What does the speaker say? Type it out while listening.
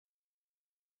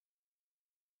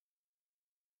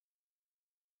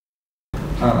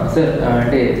Sir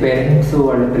అంటే parents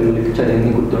వాళ్ళ పిల్లలకి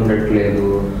చదివింది గుర్తుండట్లేదు,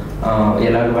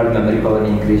 ఎలాగ వాళ్ళ మెమరీ పవర్ని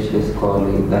ఇంక్రీజ్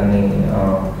చేసుకోవాలి, దాన్ని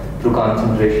త్రూ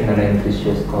కాన్సన్ట్రేషన్ ఎలా ఇంక్రీజ్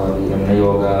చేసుకోవాలి, ఏమైనా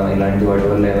యోగా ఇలాంటి వాటి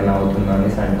వల్ల ఏమైనా అవుతుందా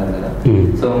అనేసి అంటారు కదా.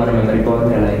 సో మన మెమరీ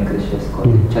పవర్ని ఎలా ఇంక్రీజ్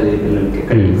చేసుకోవాలి చదివే పిల్లలకి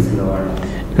అకాడమిక్స్లో వాళ్ళు?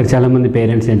 ఇక్కడ చాలామంది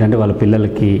పేరెంట్స్ ఏంటంటే వాళ్ళ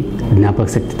పిల్లలకి జ్ఞాపక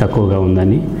శక్తి తక్కువగా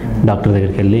ఉందని డాక్టర్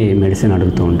దగ్గరికి వెళ్ళి మెడిసిన్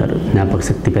అడుగుతూ ఉంటారు. జ్ఞాపక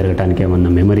శక్తి పెరగడానికి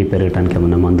ఏమన్నా, మెమరీ పెరగడానికి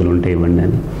ఏమన్నా మందులు ఉంటే ఇవ్వండి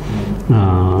అని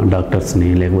డాక్టర్స్ని,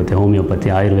 లేకపోతే హోమియోపతి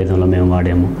ఆయుర్వేదంలో మేము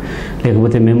వాడాము,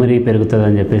 లేకపోతే మెమరీ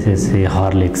పెరుగుతుందని చెప్పేసి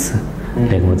హార్లిక్స్,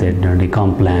 లేకపోతే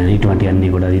కాంప్లాన్, ఇటువంటివన్నీ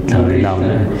కూడా ఇట్లా ఇలా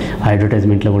ఉన్నాయి.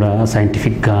 అడ్వర్టైజ్మెంట్లో కూడా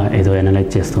సైంటిఫిక్గా ఏదో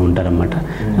అనలైజ్ చేస్తూ ఉంటారన్నమాట,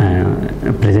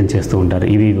 ప్రజెంట్ చేస్తూ ఉంటారు.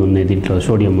 ఇవి ఉన్నాయి, దీంట్లో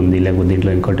సోడియం ఉంది, లేకపోతే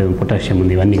దీంట్లో ఇంకోటి పొటాషియం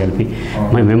ఉంది, ఇవన్నీ కలిపి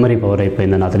మెమరీ పవర్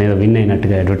అయిపోయిందని అతను ఏదో విన్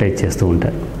అయినట్టుగా అడ్వర్టైజ్ చేస్తూ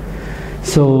ఉంటారు.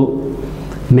 సో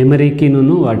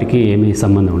మెమరీకిను వాటికి ఏమీ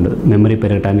సంబంధం ఉండదు. మెమరీ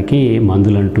పెరగడానికి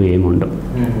మందులు అంటూ ఏమి ఉండవు.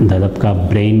 దాదాపుగా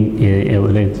బ్రెయిన్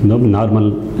ఎవరైతే ఉందో నార్మల్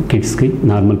కిడ్స్కి,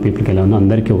 నార్మల్ పీపుల్కి ఎలా ఉందో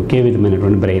అందరికీ ఒకే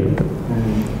విధమైనటువంటి బ్రెయిన్ ఉంటుంది.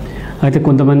 అయితే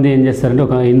కొంతమంది ఏం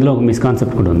చేస్తారంటే ఇందులో ఒక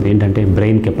మిస్కాన్సెప్ట్ కూడా ఉంది. ఏంటంటే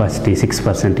బ్రెయిన్ కెపాసిటీ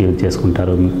 6% యూజ్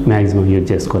చేసుకుంటారు, మ్యాక్సిమం యూజ్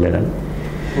చేసుకోలేరు,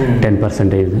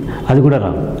 10% అది కూడా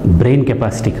రాదు. బ్రెయిన్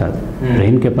కెపాసిటీ కాదు,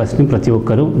 బ్రెయిన్ కెపాసిటీని ప్రతి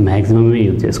ఒక్కరూ మ్యాక్సిమమే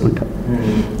యూజ్ చేసుకుంటారు.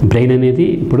 బ్రెయిన్ అనేది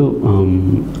ఇప్పుడు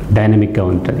డైనమిక్గా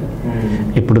ఉంటుంది,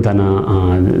 ఇప్పుడు తన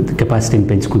కెపాసిటీని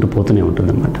పెంచుకుంటూ పోతూనే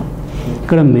ఉంటుంది అన్నమాట.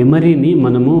 ఇక్కడ మెమరీని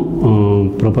మనము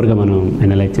ప్రాపర్గా మనం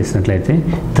అనలైజ్ చేసినట్లయితే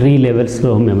 3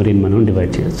 లెవెల్స్లో మెమరీని మనం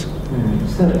డివైడ్ చేయొచ్చు.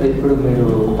 సార్ ఇప్పుడు మీరు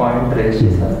పాయింట్ రేస్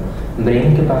చేశారు,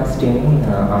 బ్రెయిన్ కెపాసిటీని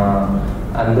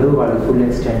అందరూ వాళ్ళు ఫుల్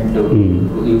ఎక్స్టెంట్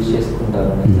యూజ్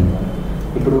చేసుకుంటారు.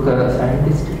 ఇప్పుడు ఒక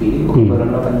సైంటిస్ట్కి, ఒక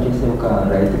పొలంలో పనిచేసే ఒక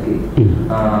రైతుకి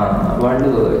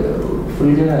వాళ్ళు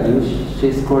ఫుల్గా యూజ్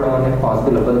చేసుకోవడం అనేది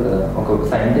పాసిబుల్ అవ్వదు కదా. ఒక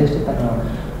సైంటిస్ట్ తన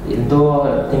ఎంతో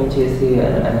థింక్ చేసి,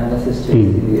 అనాలిసిస్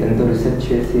చేసి, ఎంతో రీసెర్చ్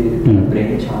చేసి తన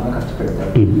బ్రెయిన్ చాలా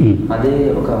కష్టపెడతాడు. అదే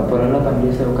ఒక పొలంలో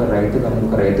పనిచేసే ఒక రైతు కానీ,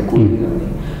 ఒక రైతు కూలి కానీ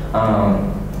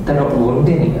తన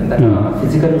ఒంటిని, తన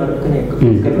ఫిజికల్ వర్క్ని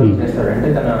ఫిజికల్ వర్క్ చేస్తాడు, అంటే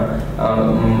తన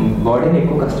బాడీని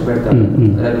ఎక్కువ కష్టపెడతాడు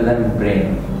రదర్ దాన్ బ్రెయిన్.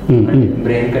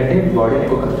 బ్రెయిన్ కంటే బాడీని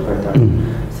ఎక్కువ కష్టపెడతాడు.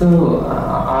 సో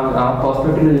ఆ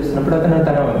పాసిబిలిటీలో చూసినప్పుడు అతను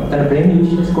తన బ్రెయిన్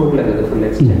యూజ్ చేసుకోవట్లేదు కదా ఫుల్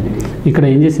ఎక్స్టెంట్కి. ఇక్కడ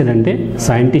ఏం చేశాడంటే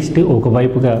సైంటిస్ట్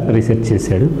ఒకవైపుగా రీసెర్చ్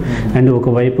చేశాడు, అండ్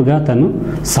ఒకవైపుగా తను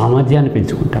సామర్థ్యాన్ని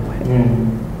పెంచుకుంటాడు.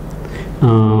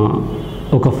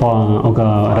 ఒక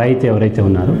రైతు ఎవరైతే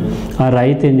ఉన్నారో ఆ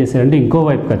రైతు ఏం చేశాడంటే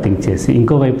ఇంకోవైపుగా థింక్ చేసి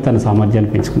ఇంకోవైపు తన సామర్థ్యాన్ని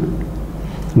పెంచుకున్నాడు.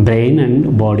 బ్రెయిన్ అండ్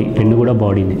బాడీ రెండు కూడా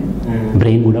బాడీనే,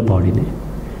 బ్రెయిన్ కూడా బాడీనే.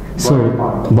 సో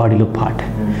బాడీలో పార్ట్.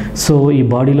 సో ఈ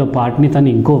బాడీలో పార్ట్ని తను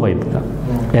ఇంకోవైపుగా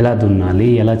ఎలా దున్నాలి,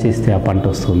 ఎలా చేస్తే ఆ పంట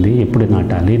వస్తుంది, ఎప్పుడు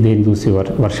నాటాలి, దేని చూసి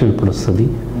వర్షం ఎప్పుడు వస్తుంది,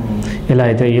 ఎలా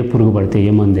అయితే ఏ పురుగు పడితే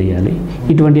ఏ మందు వేయాలి,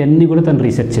 ఇటువంటివన్నీ కూడా తను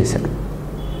రీసెర్చ్ చేశాడు.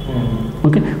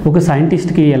 ఓకే, ఒక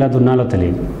సైంటిస్ట్కి ఎలా దున్నాలో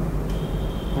తెలియదు.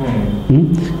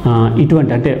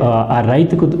 ఇటువంటి అంటే ఆ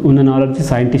రైతుకు ఉన్న నాలెడ్జ్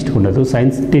సైంటిస్ట్కి ఉండదు,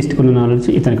 సైంటిస్ట్కి ఉన్న నాలెడ్జ్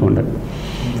ఇతనికి ఉండదు.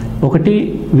 ఒకటి,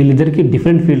 వీళ్ళిద్దరికి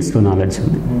డిఫరెంట్ ఫీల్డ్స్లో నాలెడ్జ్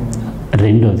ఉంది.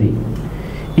 రెండోది,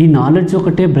 ఈ నాలెడ్జ్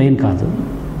ఒకటే బ్రెయిన్ కాదు,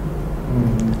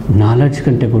 నాలెడ్జ్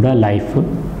కంటే కూడా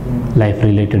లైఫ్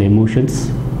రిలేటెడ్ ఎమోషన్స్,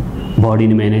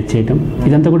 బాడీని మేనేజ్ చేయటం,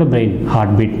 ఇదంతా కూడా బ్రెయిన్.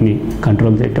 హార్ట్ బీట్ని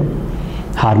కంట్రోల్ చేయటం,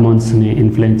 హార్మోన్స్ని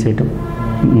ఇన్ఫ్లుయెన్స్ చేయటం,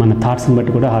 మన థాట్స్ని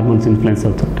బట్టి కూడా హార్మోన్స్ ఇన్ఫ్లుయెన్స్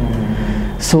అవుతుంటాయి.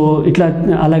 సో ఇట్లా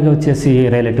అలాగే వచ్చేసి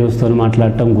రిలేటివ్స్తో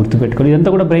మాట్లాడటం, గుర్తుపెట్టుకోవడం, ఇదంతా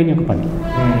కూడా బ్రెయిన్ యొక్క పని.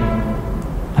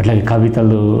 అట్లాగే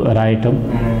కవితలు రాయటం,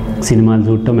 సినిమాలు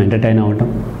చూడటం, ఎంటర్టైన్ అవ్వటం.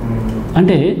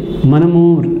 అంటే మనము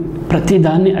ప్రతి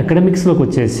దాన్ని అకాడమిక్స్లోకి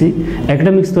వచ్చేసి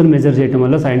అకాడమిక్స్తో మెజర్ చేయడం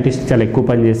వల్ల సైంటిస్ట్ చాలా ఎక్కువ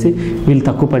పని చేసి వీళ్ళు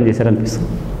తక్కువ పని చేశారనిపిస్తుంది.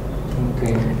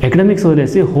 అకాడమిక్స్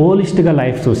వదిలేసి హోలిస్ట్గా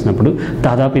లైఫ్ చూసినప్పుడు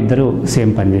దాదాపు ఇద్దరు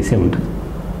సేమ్ పని చేసే ఉంటుంది.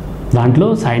 దాంట్లో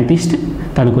సైంటిస్ట్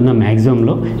తనకున్న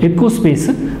మ్యాక్సిమంలో ఎక్కువ స్పేస్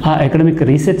ఆ అకాడమిక్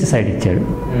రీసెర్చ్ సైడ్ ఇచ్చాడు,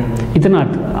 ఇతను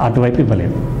అటువైపు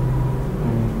ఇవ్వలేదు.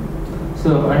 సో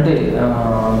అంటే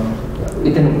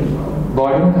ఇతను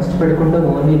బాడీని కష్టపెట్టకుండా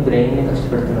ఓన్లీ బ్రెయిన్ని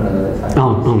కష్టపెడుతున్నాడు కదా.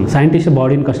 అవును, సైంటిస్ట్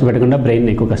బాడీని కష్టపెట్టకుండా బ్రెయిన్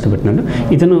ఎక్కువ కష్టపెడుతున్నాడు,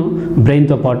 ఇతను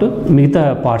బ్రెయిన్తో పాటు మిగతా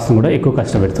పార్ట్స్ని కూడా ఎక్కువ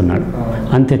కష్టపెడుతున్నాడు,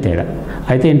 అంతే తేడా.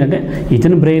 అయితే ఏంటంటే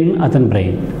ఇతను బ్రెయిన్, అతని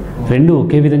బ్రెయిన్ రెండు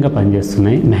ఒకే విధంగా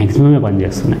పనిచేస్తున్నాయి, మ్యాక్సిమమే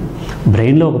పనిచేస్తున్నాయి.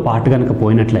 బ్రెయిన్లో ఒక పార్ట్ కనుక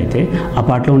పోయినట్లయితే ఆ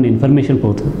పార్ట్లో ఉండే ఇన్ఫర్మేషన్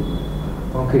పోతుంది.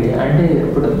 ఓకే, అంటే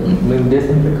ఇప్పుడు మీ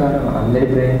ఉద్దేశం ప్రకారం అందరి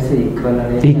బ్రెయిన్స్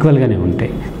ఈక్వల్గానే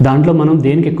ఉంటాయి. దాంట్లో మనం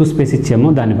దేనికి ఎక్కువ స్పేస్ ఇచ్చామో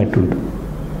దాన్ని బట్టి ఉంటుంది.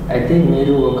 అయితే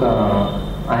మీరు ఒక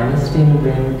ఐన్స్టీన్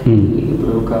బ్రెయిన్కి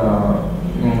ఇప్పుడు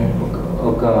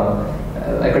ఒక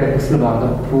అకాడమిక్స్లో బాగా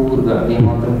పూర్గా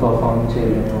ఏమాత్రం పర్ఫార్మ్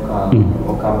చేయలేని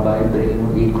ఒక అబ్బాయి బ్రెయిన్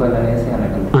ఈక్వల్ అనేసి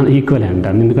అనగలరు. ఈక్వల్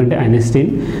అంటాను, ఎందుకంటే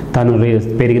ఐన్స్టీన్ తను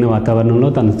పెరిగిన వాతావరణంలో,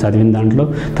 తను చదివిన దాంట్లో,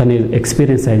 తను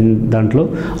ఎక్స్పీరియన్స్ అయిన దాంట్లో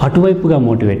అటువైపుగా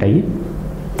మోటివేట్ అయ్యి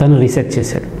తను రీసెర్చ్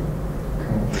చేశాడు.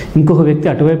 ఇంకొక వ్యక్తి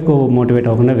అటువైపు మోటివేట్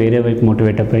అవ్వకుండా వేరే వైపు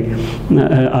మోటివేట్ అయిపోయి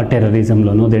ఆ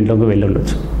టెర్రరిజంలోనూ దేంట్లోకి వెళ్ళి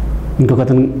ఉండొచ్చు. ఇంకొక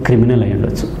అతను క్రిమినల్ అయి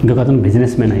ఉండొచ్చు, ఇంకొక అతను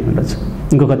బిజినెస్ మ్యాన్ అయి ఉండొచ్చు,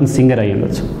 ఇంకొక అతను సింగర్ అయి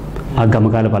ఉండొచ్చు. ఆ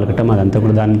గమకాలు పలకటం అదంతా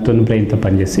కూడా దానితో బ్రెయిన్తో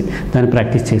పనిచేసి దాన్ని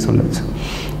ప్రాక్టీస్ చేసి ఉండొచ్చు.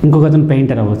 ఇంకొక అతను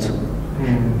పెయింటర్ అవ్వచ్చు,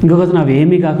 ఇంకొక అతను అవి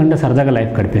ఏమీ కాకుండా సరదాగా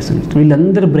లైఫ్ గడిపేస్తుంది.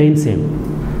 వీళ్ళందరూ బ్రెయిన్ సేమ్.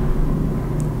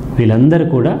 వీళ్ళందరూ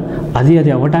కూడా అది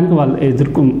అవ్వటానికి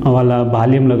వాళ్ళ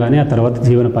బాల్యంలో కానీ ఆ తర్వాత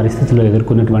జీవన పరిస్థితుల్లో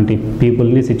ఎదుర్కొన్నటువంటి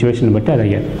పీపుల్ని సిచ్యువేషన్ బట్టి అది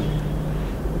అయ్యారు.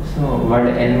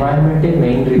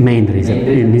 మెయిన్ రీజన్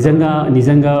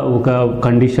నిజంగా ఒక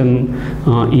కండిషన్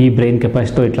ఈ బ్రెయిన్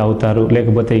కెపాసిటీతో ఇట్లా అవుతారు,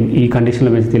 లేకపోతే ఈ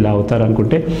కండిషన్లో పెంచితే ఇలా అవుతారు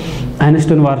అనుకుంటే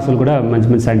ఐన్స్టీన్ వారసులు కూడా మంచి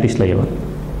మంచి సైంటిస్టులు అయ్యేవారు.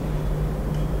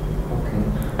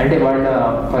 అంటే వాళ్ళ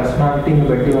పర్సనాలిటీని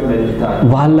బట్టి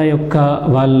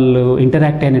వాళ్ళు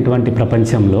ఇంటరాక్ట్ అయినటువంటి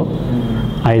ప్రపంచంలో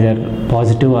either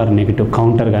positive or negative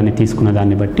counter కానీ తీసుకున్న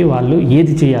దాన్ని బట్టి వాళ్ళు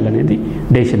ఏది చేయాలనేది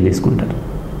డెసిషన్ తీసుకుంటారు.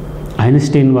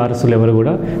 ఐన్స్టీన్ వారసులు ఎవరు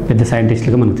కూడా పెద్ద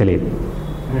సైంటిస్టులుగా మనకు తెలియదు.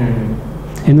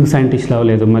 ఎందుకు సైంటిస్టులు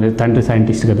అవ్వలేదు? మరి తండ్రి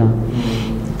సైంటిస్ట్ కదా.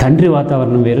 తండ్రి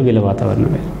వాతావరణం వేరు, వీళ్ళ వాతావరణం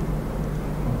వేరు.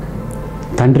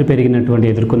 తండ్రి పెరిగినటువంటి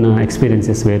ఎదుర్కొన్న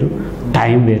ఎక్స్పీరియన్సెస్ వేరు,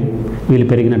 టైం వేరు. వీళ్ళు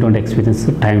పెరిగినటువంటి ఎక్స్పీరియన్స్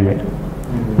టైం వేరు.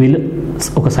 వీళ్ళు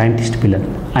ఒక సైంటిస్ట్ పిల్లలు,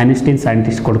 ఐన్స్టీన్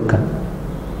సైంటిస్ట్ కొడుకు కాదు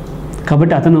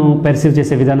కాబట్టి అతను పెర్సీవ్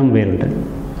చేసే విధానం వేరుంటుంది.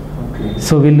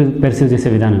 సో వీళ్ళు పెర్సీవ్ చేసే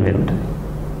విధానం వేరుంటుంది.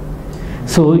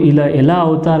 సో ఇలా ఎలా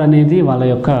అవుతారనేది వాళ్ళ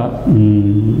యొక్క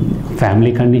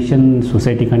family condition,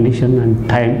 society condition and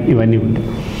time ఇవన్నీ ఉంటాయి.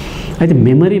 అయితే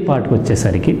మెమరీ పార్ట్కి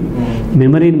వచ్చేసరికి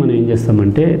మెమరీని మనం ఏం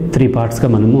చేస్తామంటే 3 పార్ట్స్గా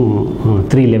మనము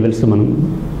 3 లెవెల్స్ మనం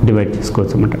డివైడ్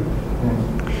చేసుకోవచ్చు అన్నమాట.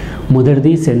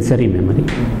 మొదటిది సెన్సరీ మెమరీ,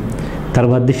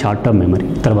 తర్వాతది షార్ట్ టర్మ్ మెమరీ,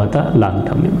 తర్వాత long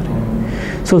term memory.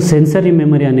 So sensory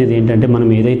memory అనేది ఏంటంటే మనం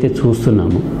ఏదైతే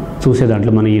చూసే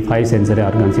దాంట్లో మన ఈ 5 సెన్సరీ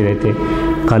ఆర్గాన్స్ ఏదైతే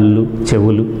కళ్ళు,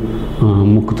 చెవులు,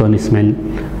 ముక్కుతోని స్మెల్,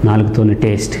 నాలుగుతోని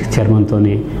టేస్ట్,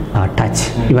 చర్మంతోని టచ్,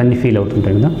 ఇవన్నీ ఫీల్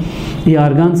అవుతుంటాయి కదా. ఈ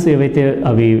ఆర్గాన్స్ ఏవైతే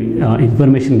అవి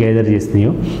ఇన్ఫర్మేషన్ గ్యాదర్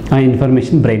చేస్తున్నాయో ఆ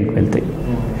ఇన్ఫర్మేషన్ బ్రెయిన్కి వెళ్తాయి.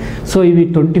 సో ఇవి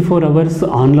 24 అవర్స్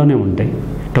ఆన్లోనే ఉంటాయి.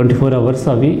 24 అవర్స్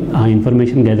అవి ఆ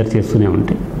ఇన్ఫర్మేషన్ గ్యాదర్ చేస్తూనే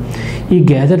ఉంటాయి. ఈ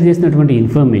గ్యాదర్ చేసినటువంటి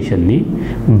ఇన్ఫర్మేషన్ని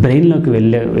బ్రెయిన్లోకి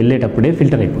వెళ్ళేటప్పుడే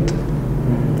ఫిల్టర్ అయిపోతుంది.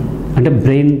 అంటే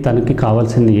బ్రెయిన్ తనకి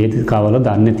కావాల్సింది ఏది కావాలో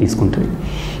దాన్నే తీసుకుంటుంది.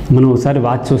 మనం ఒకసారి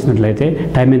వాచ్ చూసినట్లయితే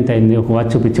టైం ఎంత అయింది, ఒక వాచ్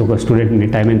చూపించి ఒక స్టూడెంట్ని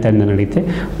టైం ఎంత అయిందని అడిగితే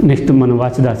నెక్స్ట్ మనం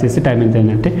వాచ్ దాచేసి టైం ఎంత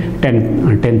అయిందంటే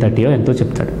 10:30 ఎంతో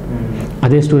చెప్తాడు.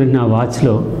 అదే స్టూడెంట్ని ఆ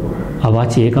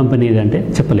వాచ్ ఏ కంపెనీ అంటే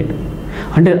చెప్పలేడు.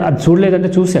 అంటే అది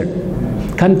చూడలేదంటే చూశాడు,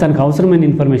 కానీ తనకు అవసరమైన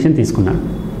ఇన్ఫర్మేషన్ తీసుకున్నాడు.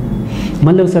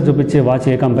 మళ్ళీ ఒకసారి చూపించే వాచ్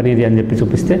ఏ కంపెనీది అని చెప్పి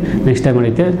చూపిస్తే నెక్స్ట్ టైం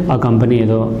అడిగితే ఆ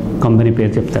కంపెనీ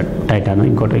పేరు చెప్తాడు, టైటానో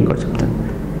ఇంకోటి చెప్తాడు.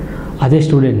 అదే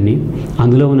స్టూడెంట్ని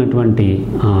అందులో ఉన్నటువంటి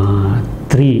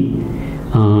 3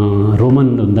 రోమన్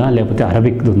ఉందా లేకపోతే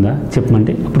అరబిక్ ఉందా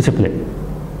చెప్పమంటే అప్పుడు చెప్పలేదు.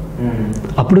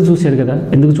 అప్పుడు చూశాడు కదా,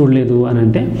 ఎందుకు చూడలేదు అని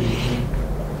అంటే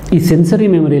ఈ సెన్సరీ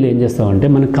మెమరీలో ఏం చేస్తామంటే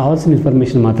మనకు కావాల్సిన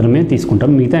ఇన్ఫర్మేషన్ మాత్రమే తీసుకుంటాం,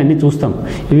 మిగతా అన్నీ చూస్తాం.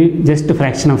 ఇవి జస్ట్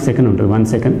ఫ్రాక్షన్ ఆఫ్ సెకండ్ ఉంటుంది, 1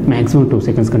 సెకండ్, మ్యాక్సిమం 2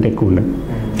 సెకండ్స్ కంటే ఎక్కువ ఉండదు.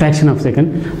 ఫ్రాక్షన్ ఆఫ్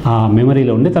సెకండ్ ఆ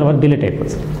మెమరీలో ఉండే తర్వాత డిలీట్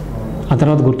అయిపోతుంది. ఆ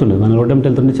తర్వాత గుర్తుండదు. మనం రోడ్డు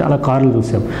వెళ్తుంటే చాలా కార్లు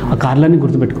చూసాం, ఆ కార్లన్నీ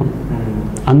గుర్తుపెట్టుకోం.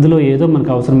 అందులో ఏదో మనకు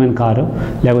అవసరమైన కారు,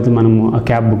 లేకపోతే మనం ఆ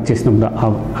క్యాబ్ బుక్ చేసినప్పుడు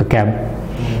ఆ క్యాబ్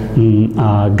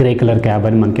గ్రే కలర్ క్యాబ్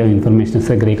అని మనకేమో ఇన్ఫర్మేషన్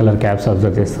ఇస్తే గ్రే కలర్ క్యాబ్స్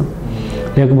అబ్జర్వ్ చేస్తాం.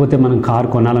 లేకపోతే మనం కార్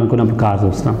కొనాలనుకున్నప్పుడు కార్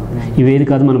చూస్తాం. ఇవేది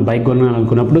కాదు, మనం బైక్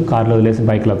కొనాలనుకున్నప్పుడు కార్లో వదిలేసి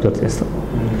బైక్లో అబ్జర్వ్ చేస్తాం.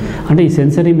 అంటే ఈ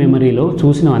సెన్సరీ మెమరీలో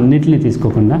చూసిన అన్నిటిని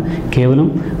తీసుకోకుండా కేవలం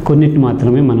కొన్నిటిని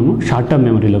మాత్రమే మనము షార్ట్ టర్మ్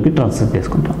మెమరీలోకి ట్రాన్స్ఫర్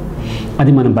చేసుకుంటాం.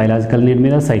 అది మన బయలాజికల్ నీడ్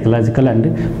మీద, సైకలాజికల్ అండ్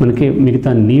మనకి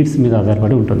మిగతా నీడ్స్ మీద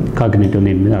ఆధారపడి ఉంటుంది, కాగ్నిటివ్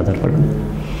నీడ్ మీద ఆధారపడి ఉంటుంది.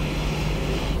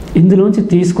 ఇందులోంచి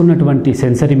తీసుకున్నటువంటి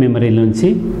సెన్సరీ మెమరీలోంచి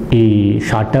ఈ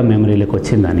షార్ట్ టర్మ్ మెమరీలోకి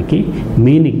వచ్చిన దానికి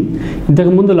మీనింగ్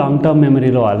ఇంతకుముందు లాంగ్ టర్మ్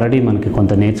మెమరీలో ఆల్రెడీ మనకి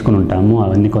కొంత నేర్చుకుని ఉంటాము,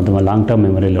 అవన్నీ కొంత లాంగ్ టర్మ్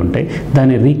మెమరీలో ఉంటాయి.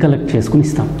 దాన్ని రీకలెక్ట్ చేసుకుని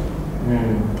ఇస్తాం.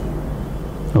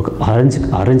 ఒక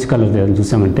ఆరెంజ్ కలర్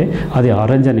చూసామంటే అది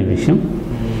ఆరెంజ్ అనే విషయం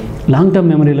లాంగ్ టర్మ్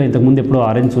మెమరీలో ఇంతకుముందు ఎప్పుడో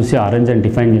ఆరెంజ్ చూసి ఆరెంజ్ అని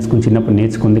డిఫైన్ చేసుకుని చిన్నప్పుడు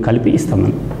నేర్చుకుంది కలిపి ఇస్తాం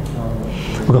మనం.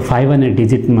 ఒక 5 అనే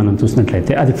డిజిట్ మనం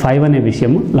చూసినట్లయితే అది 5 అనే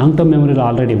విషయం లాంగ్ టర్మ్ మెమరీలో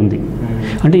ఆల్రెడీ ఉంది.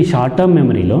 అంటే ఈ షార్ట్ టర్మ్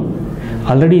మెమరీలో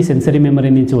ఆల్రెడీ సెన్సరీ మెమరీ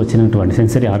నుంచి వచ్చినటువంటి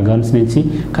సెన్సరీ ఆర్గాన్స్ నుంచి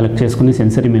కలెక్ట్ చేసుకుని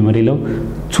సెన్సరీ మెమరీలో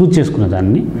చూజ్ చేసుకున్న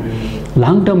దాన్ని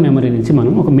లాంగ్ టర్మ్ మెమరీ నుంచి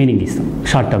మనం ఒక మీనింగ్ ఇస్తాం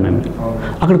షార్ట్ టర్మ్ మెమరీ.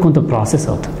 అక్కడ కొంత ప్రాసెస్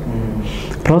అవుతుంది.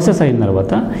 ప్రాసెస్ అయిన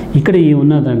తర్వాత ఇక్కడ ఈ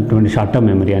ఉన్నటువంటి షార్ట్ టర్మ్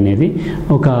మెమరీ అనేది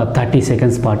ఒక 30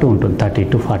 సెకండ్స్ పాటు ఉంటుంది, 30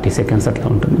 to 40 సెకండ్స్ అట్లా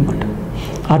ఉంటుంది అన్నమాట.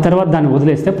 ఆ తర్వాత దాన్ని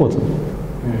వదిలేస్తే పోతుంది.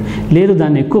 లేదు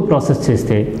దాన్ని ఎక్కువ ప్రాసెస్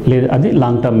చేస్తే లేదు అది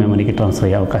లాంగ్ టర్మ్ మెమరీకి ట్రాన్స్ఫర్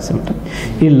అయ్యే అవకాశం ఉంటుంది.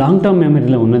 ఈ లాంగ్ టర్మ్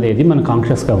మెమరీలో ఉన్నది ఏది మన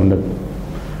కాన్షియస్గా ఉండదు.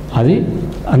 అది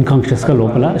అన్కాన్షియస్గా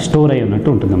లోపల స్టోర్ అయి ఉన్నట్టు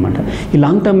ఉంటుందన్నమాట. ఈ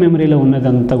లాంగ్ టర్మ్ మెమరీలో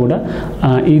ఉన్నదంతా కూడా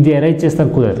ఇది ఎరైజ్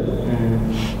చేస్తారు కుదరదు.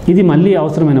 ఇది మళ్ళీ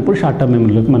అవసరమైనప్పుడు షార్ట్ టర్మ్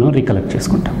మెమరీలోకి మనం రీకలెక్ట్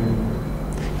చేసుకుంటాం.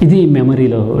 ఇది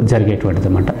మెమరీలో జరిగేటువంటిది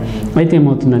అన్నమాట. అయితే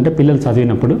ఏమవుతుందంటే పిల్లలు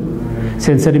చదివినప్పుడు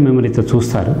సెన్సరీ మెమరీతో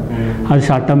చూస్తారు. అది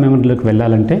షార్ట్ టర్మ్ మెమరీలోకి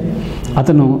వెళ్ళాలంటే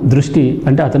అతను దృష్టి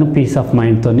అంటే అతను పీస్ ఆఫ్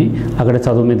మైండ్తో అక్కడ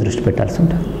చదువు మీద దృష్టి పెట్టాల్సి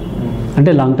ఉంటుంది.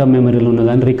 అంటే లాంగ్ టర్మ్ మెమరీలో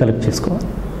ఉన్నదాన్ని రీకలెక్ట్ చేసుకోవాలి.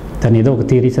 తను ఏదో ఒక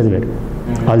థియరీ చదివాడు,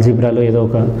 ఆల్జీబ్రాలో ఏదో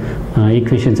ఒక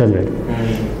ఈక్వేషన్ చదివాడు.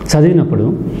 చదివినప్పుడు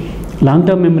లాంగ్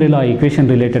టర్మ్ మెమరీలో ఆ ఈక్వేషన్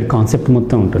రిలేటెడ్ కాన్సెప్ట్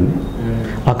మొత్తం ఉంటుంది.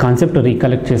 ఆ కాన్సెప్ట్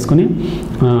రీకలెక్ట్ చేసుకుని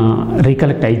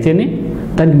రీకలెక్ట్ అయితేనే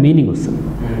దానికి మీనింగ్ వస్తుంది.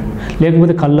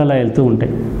 లేకపోతే కళ్ళు అలా వెళ్తూ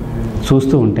ఉంటాయి,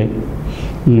 చూస్తూ ఉంటాయి,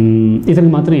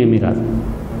 ఇతనికి మాత్రం ఏమీ రాదు.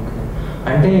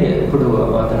 అంటే ఇప్పుడు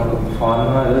అతను ఒక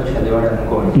ఫార్ములాలో చదివాడు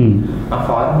అనుకోండి, ఆ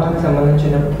ఫార్ములాకి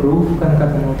సంబంధించిన ప్రూఫ్ కనుక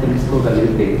అతను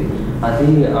తెలుసుకోగలిగితే అది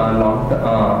లాంగ్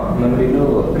మెమరీలో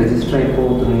రిజిస్టర్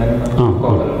అయిపోతుందని మనం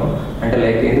చెప్పుకోగలము. అంటే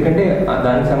లైక్ ఎందుకంటే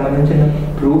దానికి సంబంధించిన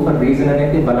ప్రూఫ్ రీజన్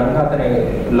అనేది బలంగా అతని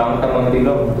లాంగ్ టర్మ్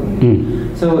మెమరీలో ఉంటుంది.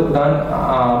 సో దాని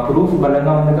ఆ ప్రూఫ్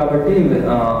బలంగా ఉంది కాబట్టి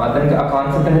అతనికి ఆ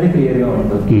కాన్సెప్ట్ అనేది క్లియర్గా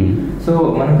ఉంటుంది. సో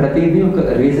మనం ప్రతిదీ ఒక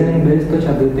రీజనింగ్ బేస్తో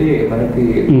చదివితే మనకి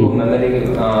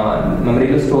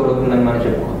మెమరీలో స్టోర్ అవుతుందని మనం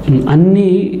చెప్పుకోవచ్చు.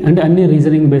 అన్ని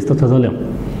రీజనింగ్ బేస్తో చదవలేము.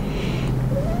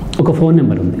 ఒక ఫోన్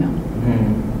నెంబర్ ఉంది,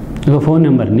 ఒక ఫోన్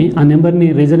నెంబర్ని ఆ నెంబర్ని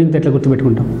రీజనింగ్తో ఎట్లా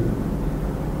గుర్తుపెట్టుకుంటాం?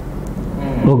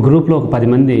 ఒక గ్రూప్లో ఒక 10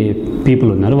 మంది పీపుల్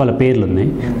ఉన్నారు, వాళ్ళ పేర్లు ఉన్నాయి,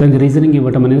 దానికి రీజనింగ్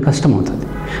ఇవ్వటం అనేది కష్టం అవుతుంది.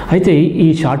 అయితే ఈ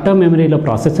షార్ట్ టర్మ్ మెమరీలో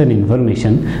ప్రాసెస్ అయిన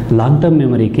ఇన్ఫర్మేషన్ లాంగ్ టర్మ్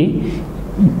మెమరీకి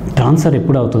ట్రాన్స్ఫర్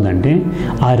ఎప్పుడు అవుతుందంటే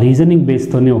ఆ రీజనింగ్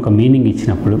బేస్తోనే ఒక మీనింగ్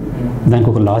ఇచ్చినప్పుడు, దానికి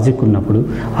ఒక లాజిక్ ఉన్నప్పుడు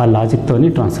ఆ లాజిక్తోనే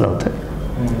ట్రాన్స్ఫర్ అవుతుంది.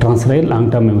 ట్రాన్స్ఫర్ అయ్యి లాంగ్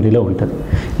టర్మ్ మెమరీలో ఉంటుంది.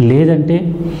 లేదంటే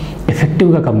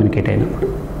ఎఫెక్టివ్గా కమ్యూనికేట్ అయినప్పుడు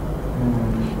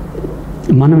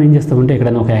మనం ఏం చేస్తామంటే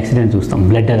ఎక్కడైనా ఒక యాక్సిడెంట్ చూస్తాం,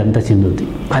 బ్లడ్ అదంతా చిందుతుంది,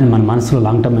 కానీ మన మనసులో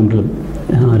లాంగ్ టర్మ్ మెమరీలో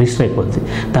రిజిస్టర్ అయిపోతుంది.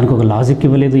 దానికి ఒక లాజిక్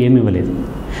ఇవ్వలేదు, ఏమి ఇవ్వలేదు,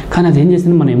 కానీ అది ఏం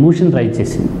చేసింది, మన ఎమోషన్ రైజ్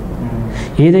చేసింది.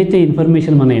 ఏదైతే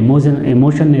ఇన్ఫర్మేషన్ మన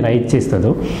ఎమోషన్ని రైజ్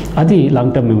చేస్తుందో అది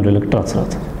లాంగ్ టర్మ్ మెమరీలోకి ట్రాన్స్ఫర్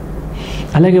అవుతుంది.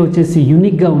 అలాగే వచ్చేసి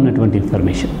యూనిక్గా ఉన్నటువంటి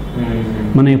ఇన్ఫర్మేషన్,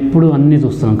 మనం ఎప్పుడు అన్నీ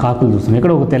చూస్తున్నాం, కాకులు చూస్తున్నాం,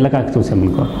 ఎక్కడో ఒక తెల్లకాకి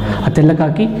చూసామనుకో, ఆ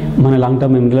తెల్లకాకి మన లాంగ్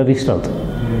టర్మ్ మెమరీలో రిజిస్టర్ అవుతుంది.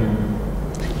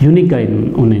 యూనిక్గా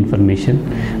ఉన్న ఇన్ఫర్మేషన్,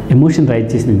 ఎమోషన్ రైజ్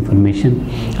చేసిన ఇన్ఫర్మేషన్,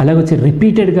 అలాగే వచ్చి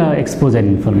రిపీటెడ్గా ఎక్స్పోజ్ అయిన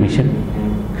ఇన్ఫర్మేషన్,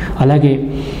 అలాగే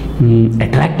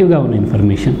అట్రాక్టివ్గా ఉన్న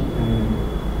ఇన్ఫర్మేషన్,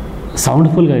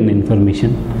 సౌండ్ఫుల్గా ఉన్న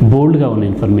ఇన్ఫర్మేషన్, బోల్డ్గా ఉన్న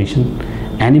ఇన్ఫర్మేషన్,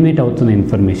 యానిమేట్ అవుతున్న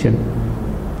ఇన్ఫర్మేషన్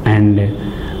అండ్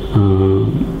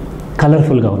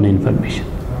కలర్ఫుల్గా ఉన్న ఇన్ఫర్మేషన్.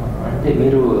 అంటే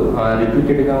మీరు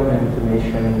రిపీటెడ్గా ఉన్న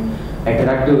ఇన్ఫర్మేషన్,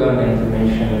 అట్రాక్టివ్గా ఉన్న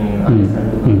ఇన్ఫర్మేషన్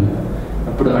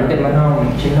అప్పుడు అంటే మనం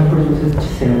చిన్నప్పుడు చూసే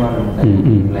సినిమాలు ఉంటాయి,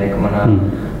 లైక్ మన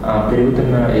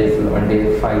పెరుగుతున్న ఏజ్లో అంటే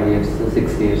 5 years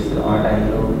 6 years ఆ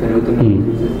టైంలో పెరుగుతున్న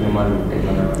చూసే సినిమాలు ఉంటాయి,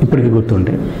 మన ఇప్పటికీ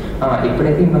గుర్తుంటాయి.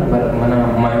 ఇప్పుడైతే మన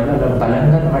మైండ్లో అలా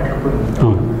బలంగా నాటుకుపోయి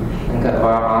ఉంటాం. ఇంకా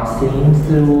ఆ సీన్స్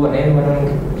అనేది మనం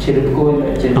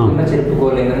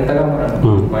చెప్పుకోలేనంతగా మన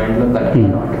మైండ్లో బలంగా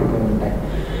నాటుకుపోయి ఉంటాయి.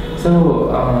 సో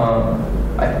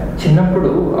చిన్నప్పుడు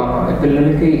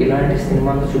పిల్లలకి ఇలాంటి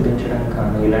సినిమాలు చూపించడం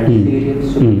కానీ, ఇలాంటి సీరియల్స్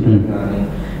చూపించడం కానీ,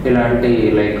 ఇలాంటి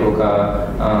లైక్ ఒక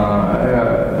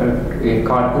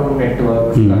కార్టూన్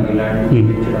నెట్వర్క్స్ కానీ ఇలాంటివి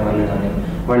చూపించడం వల్ల కానీ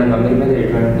వాళ్ళ మెమరీ మీద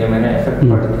ఎటువంటి ఏమైనా ఎఫెక్ట్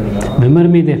పడుతుందా? మెమరీ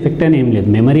మీద ఎఫెక్ట్ అని ఏం లేదు,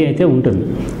 మెమరీ అయితే ఉంటుంది.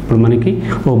 ఇప్పుడు మనకి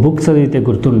ఓ బుక్ చదివితే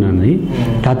గుర్తుంటుంది,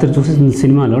 రాత్రి చూసే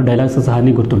సినిమాలో డైలాగ్స్ సహా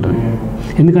గుర్తుంటుంది.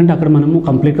 ఎందుకంటే అక్కడ మనము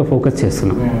కంప్లీట్గా ఫోకస్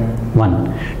చేస్తున్నాం. 1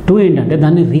 2 ఏంటంటే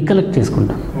దాన్ని రీకలెక్ట్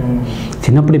చేసుకుంటాం.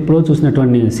 చిన్నప్పుడు ఎప్పుడో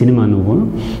చూసినటువంటి సినిమా నువ్వు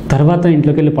తర్వాత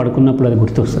ఇంట్లోకి వెళ్ళి పడుకున్నప్పుడు అది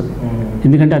గుర్తొస్తుంది.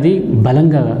 ఎందుకంటే అది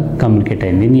బలంగా కమ్యూనికేట్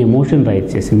అయింది, నీ ఎమోషన్ రైజ్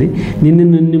చేసింది,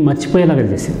 నిన్ను మర్చిపోయేలాగా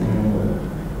చేసింది.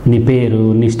 నీ పేరు,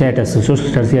 నీ స్టేటస్, సోషల్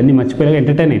స్టేటస్ అన్నీ మర్చిపోయేలాగా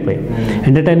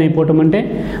ఎంటర్టైన్ అయిపోవటం అంటే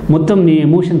మొత్తం నీ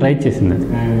ఎమోషన్ రైజ్ చేసింది అది.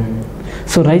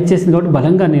 సో రైజ్ చేసింది కాబట్టి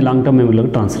బలంగా నీ లాంగ్ టర్మ్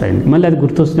మెమరీలోకి ట్రాన్స్ఫర్ అయింది. మళ్ళీ అది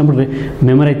గుర్తొచ్చినప్పుడు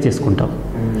మెమరైజ్ చేసుకుంటావు,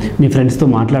 నీ ఫ్రెండ్స్తో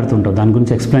మాట్లాడుతుంటావు, దాని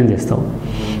గురించి ఎక్స్ప్లెయిన్ చేస్తావు,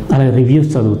 అలాగే రివ్యూస్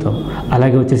చదువుతావు,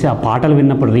 అలాగే వచ్చేసి ఆ పాటలు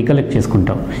విన్నప్పుడు రీకలెక్ట్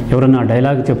చేసుకుంటావు, ఎవరైనా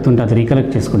డైలాగ్ చెప్తుంటే అది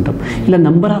రీకలెక్ట్ చేసుకుంటాం. ఇలా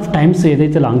నెంబర్ ఆఫ్ టైమ్స్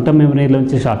ఏదైతే లాంగ్ టర్మ్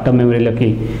మెమరీలోంచి షార్ట్ టర్మ్ మెమరీలోకి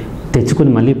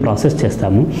తెచ్చుకొని మళ్ళీ ప్రాసెస్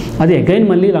చేస్తాము, అది అగైన్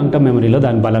మళ్ళీ లాంగ్ టర్మ్ మెమరీలో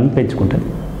దాని బలాన్ని పెంచుకుంటుంది.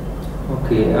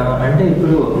 ఓకే, అంటే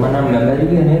ఇప్పుడు మన మెమరీ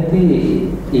అనేది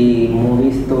ఈ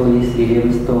మూవీస్తో, ఈ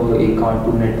సీరియల్స్తో, ఈ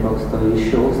కార్టూన్ నెట్వర్క్స్తో, ఈ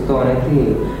షోస్తో అనేది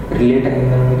రిలేట్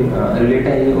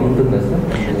అయ్యి ఉంటుందా సార్?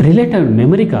 రిలేట్ అయ్యి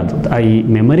మెమరీ కాదు, ఈ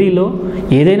మెమరీలో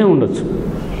ఏదైనా ఉండొచ్చు.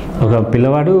 ఒక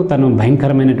పిల్లవాడు తను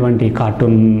భయంకరమైనటువంటి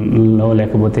కార్టూన్లో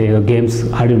లేకపోతే ఏదో గేమ్స్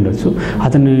ఆడి ఉండొచ్చు,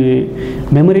 అతని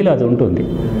మెమరీలో అది ఉంటుంది,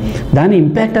 దాని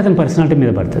ఇంపాక్ట్ అతని పర్సనాలిటీ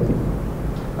మీద పడుతుంది.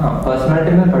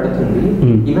 పర్సనాలిటీ మీద పడుతుంది,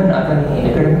 ఈవెన్ అతని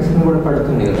అకాడమిక్స్ కూడా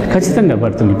పడుతుంది కదా. ఖచ్చితంగా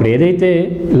పడుతుంది. ఇప్పుడు ఏదైతే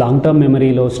లాంగ్ టర్మ్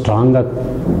మెమరీలో స్ట్రాంగ్గా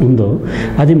ఉందో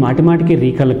అది మాటిమాటికి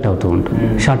రీకలెక్ట్ అవుతూ ఉంటుంది,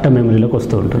 షార్ట్ టర్మ్ మెమరీలోకి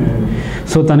వస్తూ ఉంటుంది.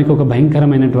 సో తనకి ఒక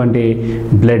భయంకరమైనటువంటి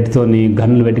బ్లడ్తోని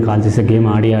గన్నులు పెట్టి కాల్ చేసే గేమ్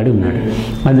ఆడి ఉన్నాడు,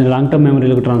 అది లాంగ్ టర్మ్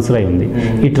మెమరీలోకి ట్రాన్స్ఫర్ అయి ఉంది.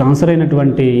 ఈ ట్రాన్స్ఫర్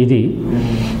అయినటువంటి ఇది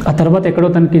ఆ తర్వాత ఎక్కడో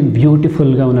తనకి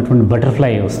బ్యూటిఫుల్గా ఉన్నటువంటి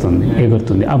బటర్ఫ్లై వస్తుంది,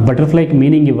 ఎగురుతుంది. ఆ బటర్ఫ్లైకి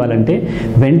మీనింగ్ ఇవ్వాలంటే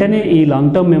వెంటనే ఈ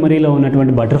లాంగ్ టర్మ్ మెమరీలో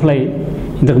ఉన్నటువంటి బటర్ఫ్లై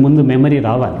ఇంతకుముందు మెమరీ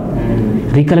రావాలి,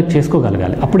 రీకలెక్ట్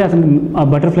చేసుకోగలగాలి, అప్పుడే అతనికి ఆ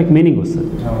బటర్ఫ్లైకి మీనింగ్ వస్తుంది.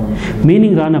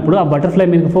 మీనింగ్ రానప్పుడు ఆ బటర్ఫ్లై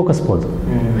మీద ఫోకస్ పోతుంది,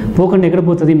 పోకుండా ఎక్కడ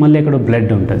పోతుంది, మళ్ళీ ఎక్కడో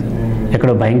బ్లడ్ ఉంటుంది,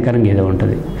 ఎక్కడో భయంకరంగా ఏదో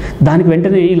ఉంటుంది. దానికి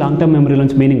వెంటనే ఈ లాంగ్ టర్మ్ మెమరీ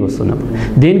నుంచి మీనింగ్ వస్తున్నప్పుడు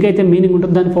దేనికైతే మీనింగ్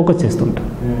ఉంటుందో దాన్ని ఫోకస్ చేస్తుంటాం.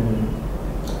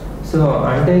 సో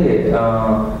అంటే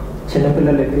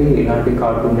చిన్నపిల్లలకి ఇలాంటి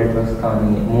కార్టూన్ నెట్వర్క్స్ కానీ,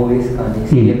 మూవీస్ కానీ,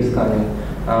 సీరియల్స్ కానీ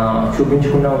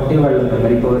చూపించకుండా ఉంటే వాళ్ళ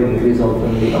మెమరీ పవర్ ఇంక్రీజ్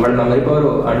అవుతుంది. వాళ్ళ మెమరీ పవర్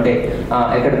అంటే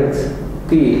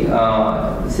అకాడమిక్స్కి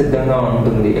సిద్ధంగా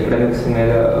ఉంటుంది,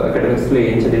 అకాడమిక్స్లో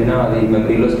ఏం చదివినా అది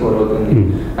మెమరీలో స్టోర్ అవుతుంది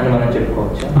అని మనం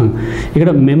చెప్పుకోవచ్చు.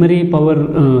 ఇక్కడ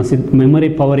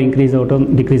మెమరీ పవర్ ఇంక్రీజ్ అవటం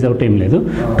డిక్రీజ్ అవటం ఏం లేదు.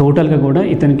 టోటల్గా కూడా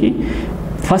ఇతనికి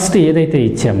ఫస్ట్ ఏదైతే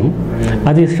ఇచ్చామో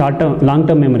అది లాంగ్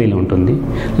టర్మ్ మెమరీలో ఉంటుంది.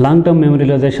 లాంగ్ టర్మ్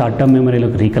మెమరీలో అదే షార్ట్ టర్మ్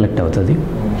మెమరీలోకి రీకలెక్ట్ అవుతుంది.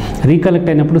 రీకలెక్ట్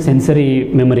అయినప్పుడు సెన్సరీ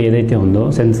మెమరీ ఏదైతే ఉందో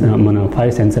మన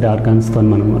 5 సెన్సరీ ఆర్గాన్స్తో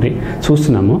మనం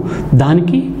చూస్తున్నామో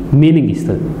దానికి మీనింగ్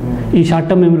ఇస్తుంది. ఈ షార్ట్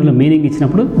టర్మ్ మెమరీలో మీనింగ్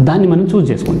ఇచ్చినప్పుడు దాన్ని మనం చూస్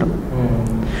చేసుకుంటాం.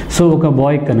 సో ఒక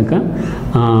బాయ్ కనుక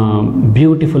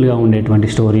బ్యూటిఫుల్గా ఉండేటువంటి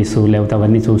స్టోరీస్ లేకపోతే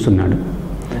అవన్నీ చూస్తున్నాడు,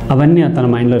 అవన్నీ తన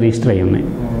మైండ్లో రిజిస్టర్ అయి ఉన్నాయి.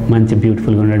 మంచి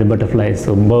బ్యూటిఫుల్గా ఉన్నాడు, బటర్ఫ్లైస్,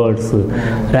 బర్డ్స్,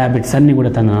 ర్యాబిట్స్ అన్నీ కూడా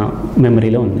తన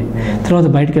మెమరీలో ఉన్నాయి. తర్వాత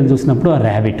బయటకు వెళ్ళి చూసినప్పుడు ఆ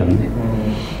ర్యాబిట్ ఉంది.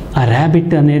 ఆ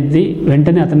ర్యాబిట్ అనేది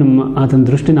వెంటనే అతని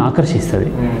దృష్టిని ఆకర్షిస్తుంది.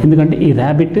 ఎందుకంటే ఈ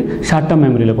ర్యాబిట్ షార్ట్ టర్మ్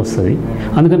మెమరీలోకి వస్తుంది,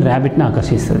 అందుకని ర్యాబిట్ని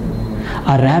ఆకర్షిస్తుంది.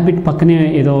 ఆ ర్యాబిట్ పక్కనే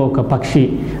ఏదో ఒక పక్షి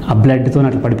ఆ బ్లడ్తో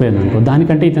అట్లా పడిపోయింది అనుకో,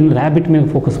 దానికంటే ఇతను ర్యాబిట్ మీద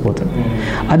ఫోకస్ పోతుంది.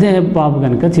 అదే బాబు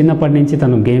కనుక చిన్నప్పటి నుంచి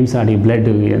తను గేమ్స్ ఆడి బ్లడ్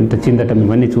ఎంత చిందటం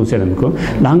ఇవన్నీ చూసాడు అనుకో,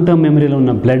 లాంగ్ టర్మ్ మెమరీలో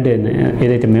ఉన్న బ్లడ్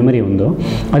ఏదైతే మెమరీ ఉందో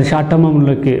అది షార్ట్ టర్మ్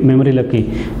మెమరీలోకి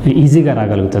ఈజీగా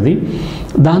రాగలుగుతుంది.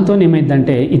 దాంతో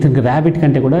ఏమైందంటే ఇతనికి ర్యాబిట్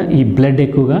కంటే కూడా ఈ బ్లడ్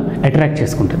ఎక్కువగా అట్రాక్ట్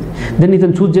చేసుకుంటుంది. దాన్ని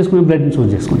ఇతను చూస్ చేసుకునే బ్లడ్ని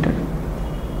చూస్ చేసుకుంటాడు.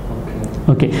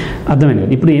 ఓకే, అర్థమైంది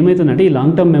కదా. ఇప్పుడు ఏమవుతుందంటే ఈ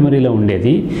లాంగ్ టర్మ్ మెమరీలో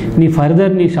ఉండేది నీ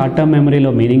ఫర్దర్ నీ షార్ట్ టర్మ్ మెమరీలో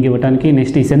మీనింగ్ ఇవ్వడానికి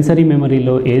నెక్స్ట్ ఈ సెన్సరీ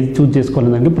మెమరీలో ఏది చూస్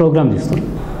చేసుకోవాలని ప్రోగ్రామ్ చేస్తుంది.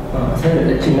 సార్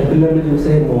చిన్నపిల్లలు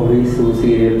చూసే మూవీస్,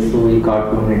 సీరియల్స్, ఈ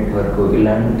కార్టూన్ నెట్వర్క్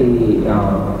ఇలాంటి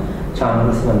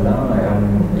ఛానల్స్ వల్ల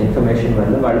ఇన్ఫర్మేషన్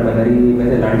వల్ల వాళ్ళ మెమరీ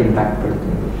మీద ఎలాంటి ఇంపాక్ట్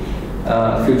పడుతుంది,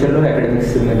 ఫ్యూచర్లో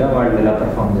అకాడమిక్స్ మీద వాళ్ళు ఎలా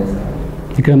పర్ఫామ్ చేస్తారు?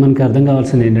 ఇక్కడ మనకు అర్థం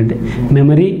కావాల్సింది ఏంటంటే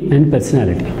మెమరీ అండ్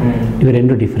పర్సనాలిటీ ఇవి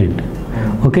రెండు డిఫరెంట్.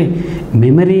 ఓకే,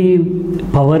 మెమరీ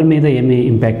పవర్ మీద ఏమీ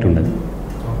ఇంపాక్ట్ ఉండదు.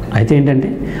 అయితే ఏంటంటే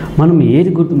మనం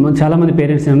ఏది చాలామంది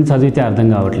పేరెంట్స్ ఏమన్నా చదివితే అర్థం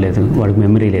కావట్లేదు, వాడికి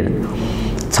మెమరీ లేదు,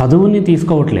 చదువుని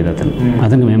తీసుకోవట్లేదు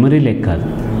అతనికి మెమరీ లేక కాదు,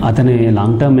 అతని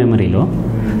లాంగ్ టర్మ్ మెమరీలో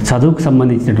చదువుకు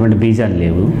సంబంధించినటువంటి బీజాలు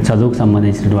లేవు, చదువుకు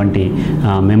సంబంధించినటువంటి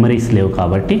మెమరీస్ లేవు,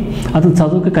 కాబట్టి అతను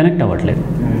చదువుకి కనెక్ట్ అవ్వట్లేదు.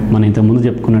 మనం ఇంతకుముందు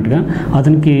చెప్పుకున్నట్టుగా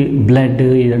అతనికి బ్లడ్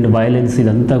ఇదంటే వైలెన్స్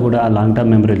ఇదంతా కూడా ఆ లాంగ్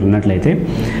టర్మ్ మెమరీలు ఉన్నట్లయితే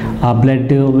ఆ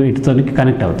బ్లడ్ వీటితో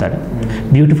కనెక్ట్ అవుతాడు.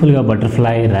 బ్యూటిఫుల్గా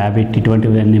బటర్ఫ్లై, ర్యాబిట్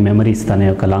ఇటువంటివన్నీ మెమరీస్ తన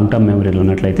యొక్క లాంగ్ టర్మ్ మెమరీలు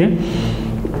ఉన్నట్లయితే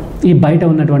ఈ బయట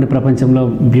ఉన్నటువంటి ప్రపంచంలో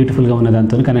బ్యూటిఫుల్గా ఉన్న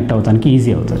దాంతో కనెక్ట్ అవడానికి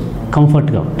ఈజీ అవుతుంది,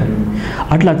 కంఫర్ట్గా ఉంటుంది.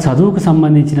 అట్లా చదువుకు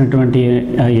సంబంధించినటువంటి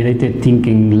ఏదైతే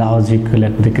థింకింగ్, లాజిక్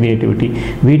లేకపోతే క్రియేటివిటీ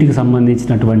వీటికి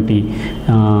సంబంధించినటువంటి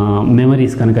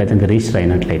మెమరీస్ కనుక అయితే రిజిస్టర్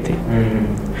అయినట్లయితే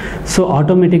సో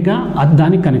ఆటోమేటిక్గా అది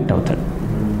దానికి కనెక్ట్ అవుతాడు.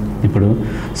 ఇప్పుడు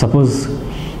సపోజ్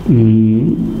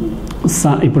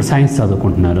ఇప్పుడు సైన్స్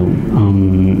చదువుకుంటున్నారు,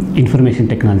 ఇన్ఫర్మేషన్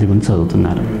టెక్నాలజీ గురించి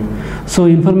చదువుతున్నారు. సో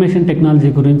ఇన్ఫర్మేషన్ టెక్నాలజీ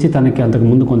గురించి తనకి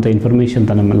అంతకుముందు కొంత ఇన్ఫర్మేషన్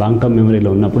తన లాంగ్ టర్మ్ మెమరీలో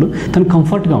ఉన్నప్పుడు తను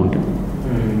కంఫర్ట్గా ఉంటుంది,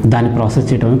 దాన్ని ప్రాసెస్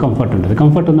చేయడం కంఫర్ట్ ఉంటుంది.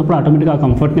 కంఫర్ట్ ఉన్నప్పుడు ఆటోమేటిక్గా ఆ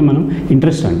కంఫర్ట్ని మనం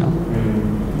ఇంట్రెస్ట్ అంటాం.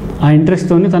 ఆ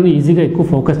ఇంట్రెస్ట్తో తను ఈజీగా ఎక్కువ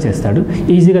ఫోకస్ చేస్తాడు,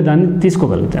 ఈజీగా దాన్ని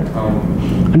తీసుకోగలుగుతాడు.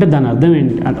 అంటే దాని అర్థం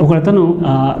ఏంటి, ఒకతను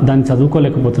దాన్ని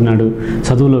చదువుకోలేకపోతున్నాడు,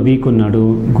 చదువులో వీక్ ఉన్నాడు,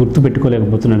 గుర్తు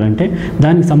పెట్టుకోలేకపోతున్నాడు అంటే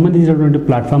దానికి సంబంధించినటువంటి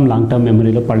ప్లాట్ఫామ్ లాంగ్ టర్మ్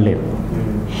మెమరీలో పడలేదు.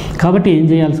 కాబట్టి ఏం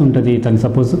చేయాల్సి ఉంటుంది, తను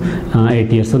సపోజ్ 8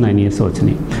 years 9 years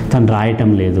వచ్చినాయి, తను రాయటం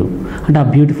లేదు అంటే ఆ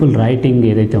బ్యూటిఫుల్ రైటింగ్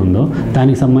ఏదైతే ఉందో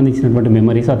దానికి సంబంధించినటువంటి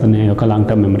మెమరీస్ అతని యొక్క లాంగ్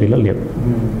టర్మ్ మెమరీలో లేవు.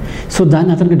 సో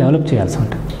దాన్ని అతనికి డెవలప్ చేయాల్సి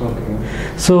ఉంటుంది.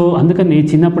 సో అందుకని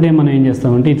చిన్నప్పుడే మనం ఏం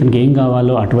చేస్తామంటే ఇతనికి ఏం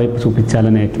కావాలో అటువైపు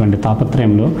చూపించాలనేటువంటి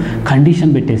తాపత్రయంలో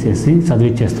కండిషన్ పెట్టేసేసి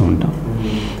చదివించేస్తూ ఉంటాం.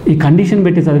 ఈ కండిషన్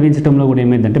పెట్టి చదివించడంలో కూడా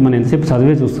ఏమైందంటే మనం ఎంతసేపు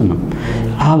చదివే చూస్తున్నాం,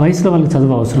 ఆ వయసులో వాళ్ళకి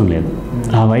చదువు అవసరం లేదు.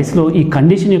 ఆ వయసులో ఈ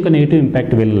కండిషన్ యొక్క నెగిటివ్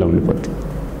ఇంపాక్ట్ వీళ్ళలో ఉండిపోతుంది.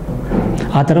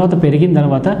 ఆ తర్వాత పెరిగిన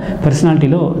తర్వాత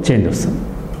పర్సనాలిటీలో చేంజ్ వస్తుంది.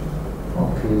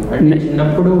 అంటే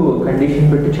చిన్నప్పుడు కండిషన్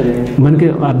పెట్టి చదివించు మనకి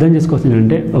అర్థం చేసుకోవాల్సింది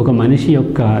అంటే ఒక మనిషి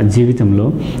యొక్క జీవితంలో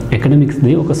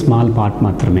ఎకడమిక్స్ది ఒక స్మాల్ పార్ట్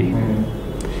మాత్రమే.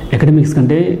 ఎకడమిక్స్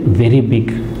కంటే వెరీ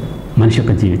బిగ్ మనిషి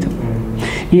యొక్క జీవితం.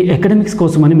 ఈ ఎకడమిక్స్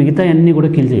కోసం అని మిగతా అన్నీ కూడా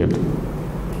కిల్ చేయొద్దు.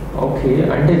 ఓకే,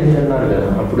 అంటే మీరు అన్నారు కదా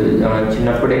అప్పుడు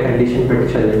చిన్నప్పుడే కండిషన్ పెట్టి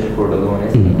చదివించకూడదు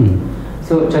అనేసి.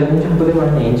 సో చదివించకపోతే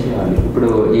వాటిని ఏం చేయాలి? ఇప్పుడు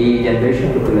ఈ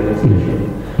జనరేషన్ పిల్లలు ఎస్పెషల్లీ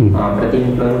ప్రతి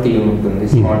ఇంట్లోనూ టీవీ ఉంటుంది,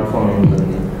 స్మార్ట్ ఫోన్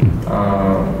ఉంటుంది,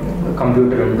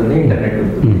 కంప్యూటర్ ఉంటుంది, ఇంటర్నెట్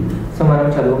ఉంటుంది. సో మనం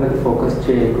చదువు మీద ఫోకస్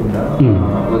చేయకుండా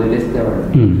వదిలేస్తే వాళ్ళు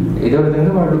ఏదో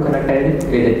విధంగా వాళ్ళు కనెక్ట్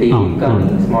అయ్యేది టీవీ కానీ,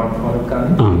 స్మార్ట్ ఫోన్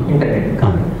కానీ, ఇంటర్నెట్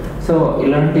కానీ. సో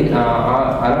ఇలాంటి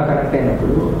అలా కనెక్ట్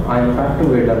అయినప్పుడు ఆ ఇంపాక్ట్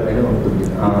వీళ్ళ మీద ఉంటుంది.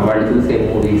 వాళ్ళు చూసే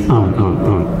మూవీస్,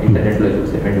 ఇంటర్నెట్లో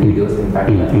చూసే వీడియోస్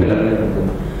ఇంపాక్ట్ పిల్లల మీద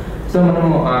ఉంటుంది. సో మనం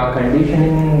ఆ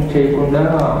కండిషనింగ్ చేయకుండా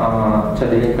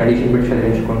కండిషన్ పెట్టి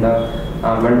చదివించకుండా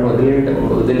వాళ్ళని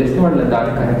వదిలేస్తే వాళ్ళు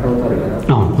దానికి కనెక్ట్ అవుతారు కదా.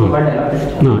 వాళ్ళు ఎలా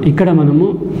ఇక్కడ మనము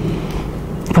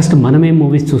ఫస్ట్ మనమేం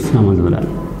మూవీస్ చూస్తున్నామో చూడాలి.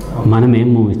 మనం ఏం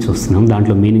మూవీస్ చూస్తున్నాం,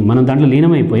 దాంట్లో మీనింగ్ మనం దాంట్లో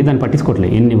లీనమైపోయి దాన్ని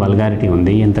పట్టించుకోవట్లేదు. ఎన్ని వల్గారిటీ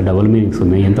ఉంది, ఎంత డబుల్ మీనింగ్స్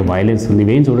ఉన్నాయి, ఎంత వైలెన్స్ ఉంది,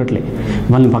 ఇవేం చూడట్లేదు.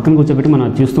 వాళ్ళని పక్కన కూర్చోబెట్టి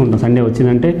మనం చూస్తూ ఉంటాం. సండే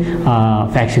వచ్చిందంటే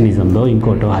ఫ్యాక్షనిజంలో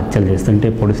ఇంకోటో హత్యలు చేస్తుంటే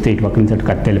పొడిస్తే ఇటు పక్క నుంచి అటు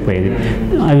కత్తి వెళ్ళిపోయేది,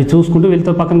 అవి చూసుకుంటూ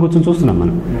వీళ్ళతో పక్కన కూర్చొని చూస్తున్నాం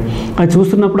మనం. అవి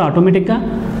చూస్తున్నప్పుడు ఆటోమేటిక్గా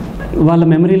వాళ్ళ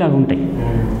మెమరీ లాగా ఉంటాయి.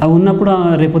 అవి ఉన్నప్పుడు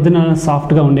రేపొద్దున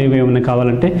సాఫ్ట్గా ఉండేవి ఏమైనా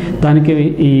కావాలంటే దానికి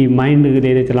ఈ మైండ్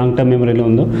ఏదైతే లాంగ్ టర్మ్ మెమరీలో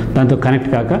ఉందో దాంతో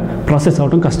కనెక్ట్ కాక ప్రాసెస్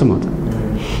అవ్వడం కష్టమవుతుంది.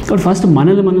 కాబట్టి ఫస్ట్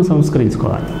మనల్ని మనం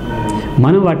సంస్కరించుకోవాలి.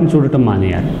 మనం వాటిని చూడటం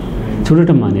మానేయాలి.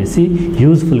 చూడటం మానేసి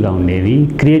యూజ్ఫుల్గా ఉండేవి,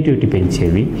 క్రియేటివిటీ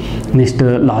పెంచేవి, నెక్స్ట్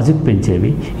లాజిక్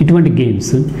పెంచేవి, ఇటువంటి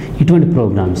గేమ్స్, ఇటువంటి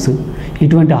ప్రోగ్రామ్స్,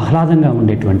 ఇటువంటి ఆహ్లాదంగా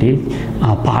ఉండేటువంటి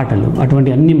పాటలు,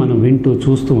 అటువంటి అన్నీ మనం వింటూ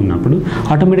చూస్తూ ఉన్నప్పుడు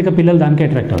ఆటోమేటిక్గా పిల్లలు దానికే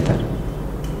అట్రాక్ట్ అవుతారు.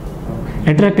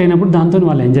 అట్రాక్ట్ అయినప్పుడు దాంతో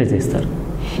వాళ్ళు ఎంజాయ్ చేస్తారు.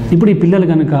 ఇప్పుడు ఈ పిల్లలు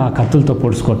కనుక కత్తులతో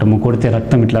పొడుచుకోవటము, కొడితే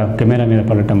రక్తం ఇట్లా కెమెరా మీద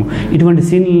పడటము, ఇటువంటి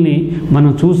సీన్లని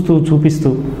మనం చూపిస్తూ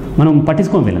మనం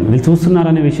పట్టించుకోం. వీళ్ళు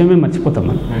చూస్తున్నారనే విషయమే మర్చిపోతాం.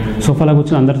 మనం సోఫాలో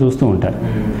కూర్చొని అందరు చూస్తూ ఉంటారు.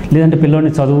 లేదంటే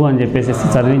పిల్లోడిని చదువు అని చెప్పేసి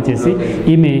చదివించేసి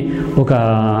ఈమె ఒక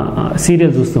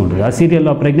సీరియల్ చూస్తూ ఉంటుంది. ఆ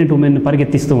సీరియల్లో ప్రెగ్నెంట్ ఉమెన్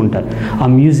పరిగెత్తిస్తూ ఉంటారు. ఆ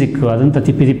మ్యూజిక్ అదంతా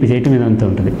తిప్పి చేయటం ఇదంతా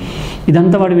ఉంటుంది.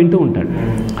 ఇదంతా వాడు వింటూ ఉంటాడు.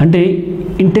 అంటే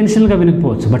ఇంటెన్షనల్గా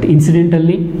వినకపోవచ్చు, బట్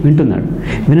ఇన్సిడెంటల్లీ వింటున్నాడు.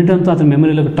 వినడంతో అతని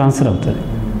మెమరీలోకి ట్రాన్స్ఫర్ అవుతుంది.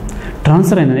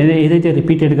 ట్రాన్స్ఫర్ అయింది ఏదైతే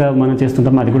రిపీటెడ్గా మనం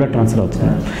చేస్తుంటామో అది కూడా ట్రాన్స్ఫర్ అవుతుంది.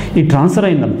 ఈ ట్రాన్స్ఫర్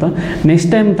అయినంత నెక్స్ట్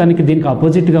టైం తనకి దీనికి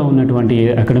ఆపోజిట్గా ఉన్నటువంటి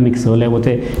అకాడమిక్స్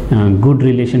లేకపోతే గుడ్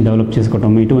రిలేషన్ డెవలప్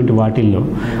చేసుకోవటం, ఇటువంటి వాటిల్లో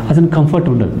అతను కంఫర్ట్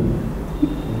ఉండదు.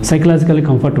 సైకలాజికల్లీ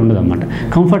కంఫర్ట్ ఉండదు అన్నమాట.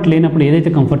 కంఫర్ట్ లేనప్పుడు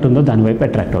ఏదైతే కంఫర్ట్ ఉందో దాని వైపు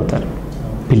అట్రాక్ట్ అవుతారు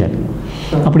పిల్లలు.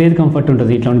 అప్పుడు ఏది కంఫర్ట్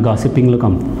ఉంటుంది? ఇట్లాంటి గాసిపింగ్లో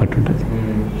కంఫర్ట్ ఉంటుంది.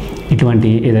 ఇటువంటి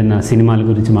ఏదైనా సినిమాల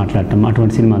గురించి మాట్లాడటం,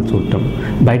 అటువంటి సినిమాలు చూడటం,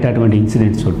 బయట అటువంటి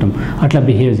ఇన్సిడెంట్స్ చూడటం, అట్లా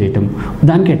బిహేవ్ చేయటం,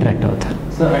 దానికి అట్రాక్ట్ అవుతారు.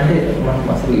 సో అంటే మనం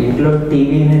అసలు ఇంట్లో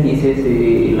టీవీని తీసేసి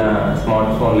ఇలా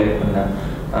స్మార్ట్ ఫోన్ లేకుండా,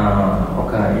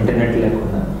 ఒక ఇంటర్నెట్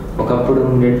లేకుండా ఒకప్పుడు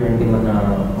ఉండేటువంటి మన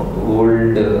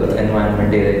ఓల్డ్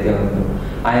ఎన్వైరన్మెంట్ ఏదైతే ఉందో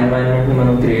ఆ ఎన్వైరన్మెంట్ని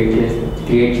మనం క్రియేట్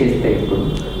చేస్తే ఇప్పుడు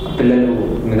పిల్లల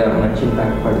మీద మంచి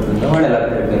ఇంపాక్ట్ పడుతుందో వాళ్ళు ఎలా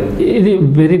పెరగలుగుతారు? ఇది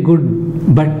very good,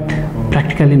 but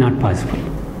practically not possible.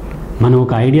 మనం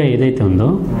ఒక ఐడియా ఏదైతే ఉందో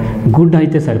గుడ్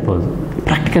అయితే సరిపోదు,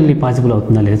 ప్రాక్టికల్లీ పాసిబుల్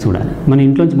అవుతుందా లేదా చూడాలి. మన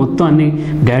ఇంట్లోంచి మొత్తం అన్ని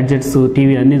గ్యాడ్జెట్స్,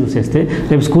 టీవీ అన్నీ చూసేస్తే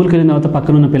రేపు స్కూల్కి వెళ్ళిన తర్వాత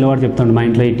పక్కన ఉన్న పిల్లవాడు చెప్తాడు మా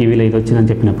ఇంట్లో ఈ టీవీలో ఇది వచ్చిందని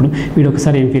చెప్పినప్పుడు వీడు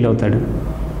ఒకసారి ఏం ఫీల్ అవుతాడు?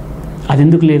 అది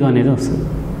ఎందుకు లేదు అనేది వస్తుంది.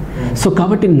 సో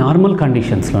కాబట్టి నార్మల్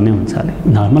కండిషన్స్లోనే ఉంచాలి.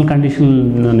 నార్మల్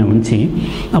కండిషన్లోనే ఉంచి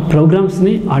ఆ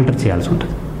ప్రోగ్రామ్స్ని ఆల్టర్ చేయాల్సి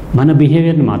ఉంటుంది, మన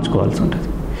బిహేవియర్ని మార్చుకోవాల్సి ఉంటుంది.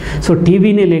 సో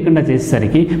టీవీనే లేకుండా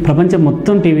చేసేసరికి ప్రపంచం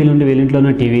మొత్తం టీవీలు ఉండి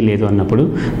వీళ్ళింట్లోనే టీవీ లేదు అన్నప్పుడు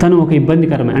తను ఒక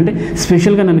ఇబ్బందికరమైన, అంటే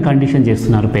స్పెషల్గా నన్ను కండిషన్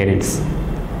చేస్తున్నారు పేరెంట్స్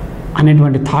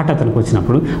అనేటువంటి థాట్ అతనికి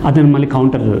వచ్చినప్పుడు అతను మళ్ళీ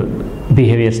కౌంటర్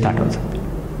బిహేవియర్ స్టార్ట్ అవుతుంది.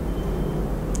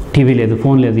 టీవీ లేదు,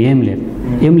 ఫోన్ లేదు, ఏం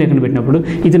లేకుండా పెట్టినప్పుడు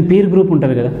ఇతను పీర్ గ్రూప్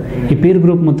ఉంటుంది కదా, ఈ పీర్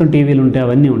గ్రూప్ మొత్తం టీవీలు ఉంటాయి,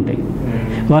 అవన్నీ ఉంటాయి.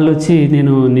 వాళ్ళు వచ్చి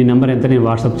నేను నీ నెంబర్ ఎంత నేను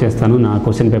వాట్సాప్ చేస్తాను, నా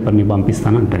క్వశ్చన్ పేపర్ నీకు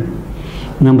పంపిస్తాను అంటాడు.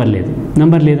 నెంబర్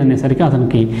లేదు అనేసరికి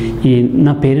అతనికి ఈ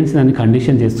నా పేరెంట్స్ దాన్ని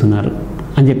కండిషన్ చేస్తున్నారు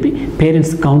అని చెప్పి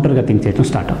పేరెంట్స్ కౌంటర్గా థింక్ చేయడం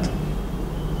స్టార్ట్ అవుతుంది.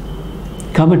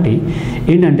 కాబట్టి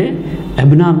ఏంటంటే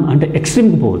అంటే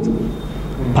ఎక్స్ట్రీమ్కి పోవద్దు,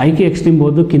 పైకి ఎక్స్ట్రీమ్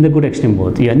పోవద్దు, కిందకు కూడా ఎక్స్ట్రీమ్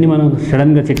పోవద్దు. ఇవన్నీ మనం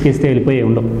సడన్గా చిట్కేస్తే వెళ్ళిపోయే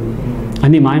ఉండవు,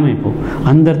 అన్నీ మాయమైపోవు.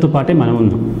 అందరితో పాటే మనం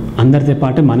ఉన్నాం, అందరితో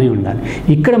పాటే మనమే ఉండాలి.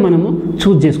 ఇక్కడ మనము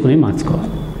చూజ్ చేసుకుని మార్చుకోవాలి.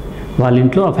 వాళ్ళ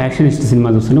ఇంట్లో ఆ ఫ్యాక్షనిస్ట్ సినిమా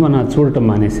చూస్తుంటే మనం అది చూడటం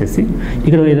మానేసేసి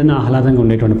ఇక్కడ ఏదైనా ఆహ్లాదంగా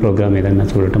ఉండేటువంటి ప్రోగ్రామ్ ఏదైనా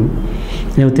చూడటం,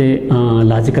 లేకపోతే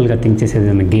లాజికల్గా థింక్ చేసే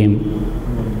ఏదైనా గేమ్,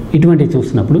 ఇటువంటివి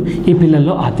చూస్తున్నప్పుడు ఈ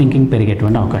పిల్లల్లో ఆ థింకింగ్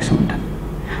పెరిగేటువంటి అవకాశం ఉంటుంది.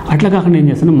 అట్లా కాకుండా ఏం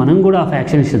చేస్తున్నాం, మనం కూడా ఆ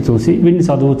ఫ్యాక్షనిస్ట్ చూసి వీడిని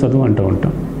చదువు అంటూ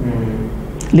ఉంటాం.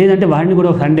 లేదంటే వాడిని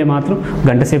కూడా సండే మాత్రం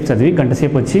గంట సేపు చదివి గంట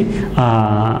సేపు వచ్చి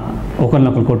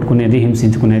ఒకరినొకరు కొట్టుకునేది,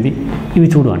 హింసించుకునేది ఇవి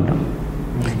చూడు అంటాం.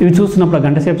 ఇవి చూస్తున్నప్పుడు ఆ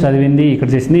గంట సేపు చదివింది ఇక్కడ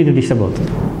చేసింది ఇది డిస్టర్బ్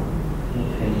అవుతుంది.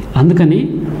 అందుకని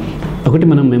ఒకటి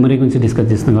మనం మెమరీ గురించి డిస్కస్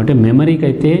చేస్తున్నాం కాబట్టి మెమరీకి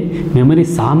అయితే మెమరీ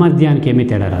సామర్థ్యానికి ఏమీ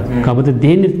తేడా రాదు. కాకపోతే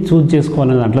దేన్ని చూజ్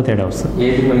చేసుకోవాలనే దాంట్లో తేడా వస్తుంది.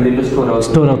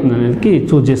 స్టోర్ అవుతుంది అనేది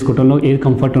చూజ్ చేసుకోవడంలో ఏది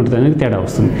కంఫర్ట్ ఉంటుంది అనేది తేడా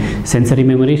వస్తుంది. Sensory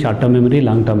memory, short term memory,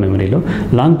 long term మెమరీలో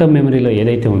లాంగ్ టర్మ్ మెమరీలో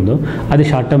ఏదైతే ఉందో అది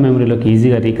షార్ట్ టర్మ్ మెమరీలోకి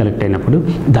ఈజీగా రీకలెక్ట్ అయినప్పుడు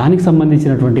దానికి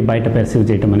సంబంధించినటువంటి బయట పెర్సీవ్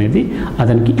చేయడం అనేది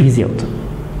అతనికి ఈజీ అవుతుంది.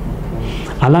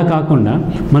 అలా కాకుండా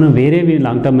మనం వేరేవి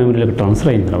లాంగ్ టర్మ్ మెమరీలోకి ట్రాన్స్ఫర్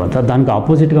అయిన తర్వాత దానికి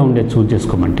ఆపోజిట్గా ఉండేది చూజ్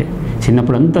చేసుకోమంటే,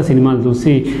 చిన్నప్పుడు అంతా సినిమాలు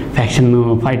చూసి ఫ్యాక్షన్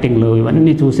ఫైటింగ్లు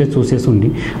ఇవన్నీ చూసేసి ఉండి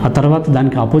ఆ తర్వాత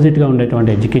దానికి ఆపోజిట్గా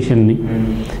ఉండేటువంటి ఎడ్యుకేషన్ని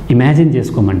ఇమాజిన్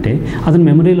చేసుకోమంటే అతను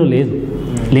మెమరీలో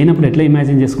లేనప్పుడు ఎట్లా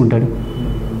ఇమాజిన్ చేసుకుంటాడు?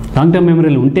 లాంగ్ టర్మ్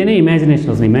మెమరీలో ఉంటేనే ఇమాజినేషన్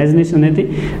వస్తుంది. ఇమాజినేషన్ అనేది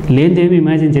లేనిదేమీ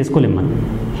ఇమాజిన్ చేసుకోలేము మనం.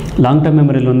 లాంగ్ టర్మ్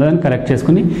మెమరీలో ఉన్నదాన్ని కరెక్ట్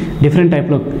చేసుకుని డిఫరెంట్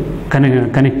టైప్లో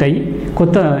కనెక్ట్ అయ్యి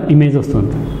కొత్త ఇమేజ్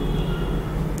వస్తుంది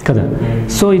కదా.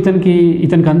 సో ఇతనికి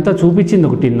అంతా చూపించింది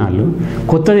ఒకటి ఇన్నాళ్ళు,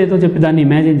 కొత్తది ఏదో చెప్పి దాన్ని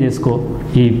ఇమాజిన్ చేసుకో,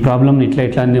 ఈ ప్రాబ్లమ్ని ఇట్లా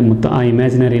అని మొత్తం ఆ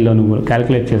ఇమాజినరీలో నువ్వు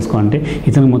క్యాలిక్యులేట్ చేసుకో అంటే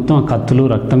ఇతనికి మొత్తం ఆ కత్తులు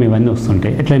రక్తం ఇవన్నీ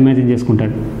వస్తుంటాయి. ఎట్లా ఇమాజిన్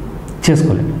చేసుకుంటాడు?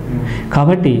 చేసుకోలేదు.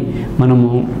 కాబట్టి మనము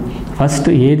ఫస్ట్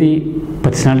ఏది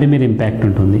పర్సనాలిటీ మీద ఇంపాక్ట్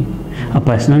ఉంటుంది, ఆ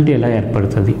పర్సనాలిటీ ఎలా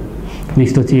ఏర్పడుతుంది,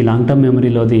 నెక్స్ట్ వచ్చి ఈ లాంగ్ టర్మ్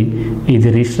మెమరీలోది ఇది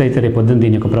రిజిస్టర్ అయితే రేపొద్దున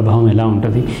దీని యొక్క ప్రభావం ఎలా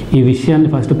ఉంటుంది, ఈ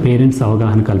విషయాన్ని ఫస్ట్ పేరెంట్స్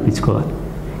అవగాహన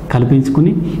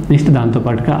కల్పించుకుని నెక్స్ట్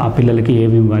దాంతోపాటుగా ఆ పిల్లలకి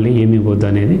ఏమి ఇవ్వాలి ఏమి ఇవ్వద్దు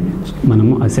అనేది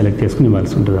మనము అది సెలెక్ట్ చేసుకుని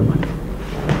ఇవ్వాల్సి ఉంటుంది అన్నమాట.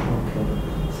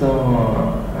 సో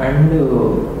అండ్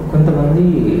కొంతమంది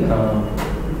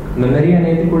మెమరీ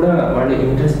అనేది కూడా వాళ్ళ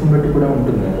ఇంట్రెస్ట్ని బట్టి కూడా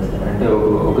ఉంటుంది కదా సార్. అంటే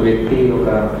ఒక వ్యక్తి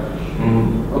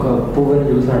ఒక పువ్వుని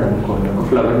చూసాడు అనుకోండి, ఒక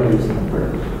ఫ్లవర్ని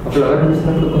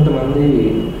చూసినప్పుడు కొంతమంది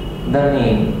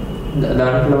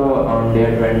దాంట్లో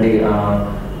ఉండేటువంటి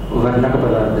వర్ణక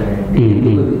పదార్థం ఏంటి,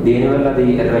 దేనివల్ల అది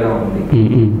ఎర్రగా ఉంది,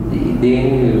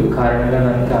 దేని కారణంగా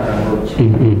దానికి ఆ రంగు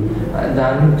వచ్చింది,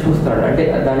 దాన్ని చూస్తాడు. అంటే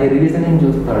దాని రీజనింగ్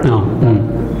చూస్తాడు.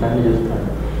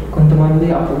 కొంతమంది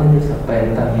ఆ పువ్వుని చూసినప్పుడు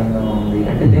ఎంత అందంగా ఉంది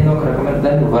అంటే దీని ఒక రకమైన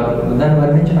దాన్ని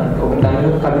వర్ణించడానికి దాని మీద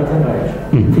ఒక కవిత్వం రాయచ్చు.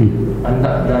 ఎంత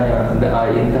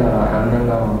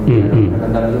అందంగా ఉంది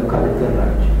దాని మీద ఒక కవిత్వం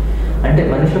రాయచ్చు. అంటే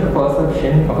మనిషి యొక్క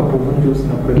పర్సెప్షన్ ఒక పువ్వుని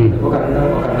చూసినప్పుడు, ఒక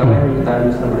అందమైన దాన్ని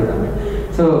చూసినప్పుడు కానీ,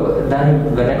 సో దాని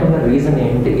వెనకున్న రీజన్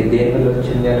ఏంటి, దేని వల్ల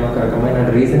వచ్చింది అనే ఒక రకమైన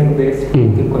రీజనింగ్ బేస్డ్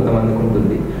థింకింగ్ కొంతమందికి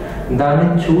ఉంటుంది. దాన్ని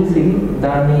చూసి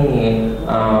దాన్ని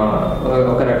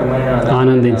ఒక రకమైన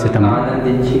ఆనందించి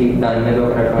దాని మీద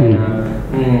ఒక రకమైన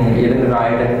ఏదైనా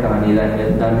రాయడం కానీ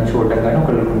దాన్ని చూడటం కానీ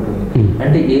ఒకరికి ఉంటుంది.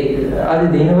 అంటే అది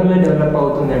దేని వల్ల డెవలప్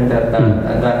అవుతుంది అంటే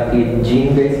దానికి జీన్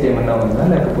బేస్డ్ ఏమన్నా ఉందా,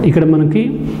 లేకపోతే ఇక్కడ మనకి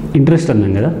ఇంట్రెస్ట్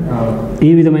అన్నాం కదా, ఈ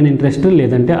విధమైన ఇంట్రెస్ట్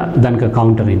లేదంటే దానికి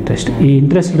కౌంటర్ ఇంట్రెస్ట్. ఈ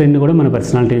ఇంట్రెస్ట్ రెండు కూడా మన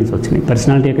పర్సనాలిటీ నుంచి వచ్చినాయి.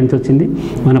 పర్సనాలిటీ ఎక్కడి నుంచి వచ్చింది?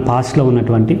 మన పాస్ట్లో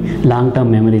ఉన్నటువంటి లాంగ్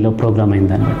టర్మ్ మెమరీలో ప్రోగ్రామ్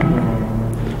అయింది అనమాట.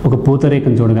 ఒక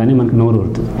పూతరేకను చూడగానే మనకు నోరు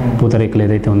ఊరుతుంది. పూతరేకలు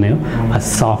ఏదైతే ఉన్నాయో అది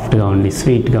సాఫ్ట్గా ఉండి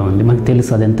స్వీట్గా ఉండి మనకు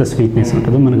తెలుసు అది ఎంత స్వీట్నెస్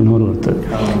ఉంటుందో మనకు నోరు ఊరుతుంది.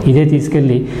 ఇదే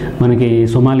తీసుకెళ్ళి మనకి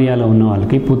సోమాలియాలో ఉన్న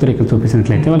వాళ్ళకి పూతరేకలు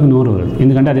చూపించినట్లయితే వాళ్ళకి నోరు ఊరదు.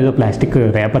 ఎందుకంటే అదేదో ప్లాస్టిక్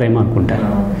రేపర్ ఏమో అనుకుంటారు.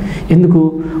 ఎందుకు?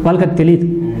 వాళ్ళకి అది తెలియదు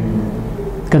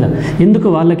కదా. ఎందుకు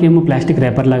వాళ్ళకేమో ప్లాస్టిక్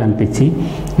రేపర్ లాగా అనిపించి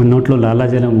నోట్లో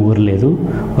లాలాజలం ఊరలేదు,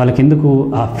 వాళ్ళకి ఎందుకు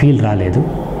ఆ ఫీల్ రాలేదు,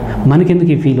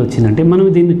 మనకెందుకు ఈ ఫీల్ వచ్చిందంటే మనం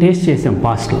దీన్ని టేస్ట్ చేసాం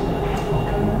పాస్ట్లో.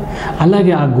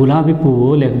 అలాగే ఆ గులాబీ పువ్వు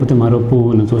లేకపోతే మరో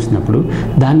పువ్వును చూసినప్పుడు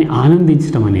దాన్ని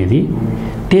ఆనందించడం అనేది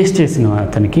టేస్ట్ చేసిన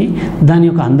అతనికి దాని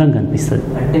యొక్క అందం కనిపిస్తుంది.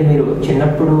 అంటే మీరు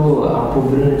చిన్నప్పుడు ఆ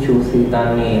పువ్వులను చూసి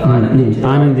దాన్ని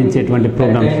ఆనందించేటువంటి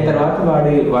ప్రోగ్రామ్ తర్వాత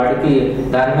వాడికి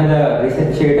దాని మీద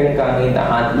రీసెర్చ్ చేయడం కానీ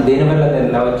దేనివల్ల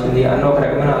ఎలా వచ్చింది అన్న ఒక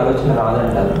రకమైన ఆలోచన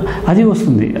రాదంటారు. అది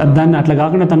వస్తుంది. దాన్ని అట్లా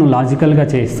కాకుండా తను లాజికల్గా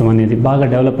చేయిస్తాం అనేది బాగా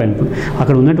డెవలప్ అయినప్పుడు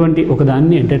అక్కడ ఉన్నటువంటి ఒక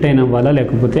దాన్ని ఎంటర్టైన్ అవ్వాలా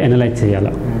లేకపోతే ఎనలైజ్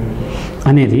చేయాలా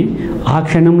అనేది ఆ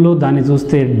క్షణంలో దాన్ని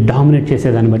చూస్తే డామినేట్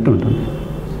చేసేదాన్ని బట్టి ఉంటుంది.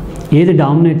 ఏది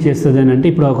డామినేట్ చేస్తుంది అని అంటే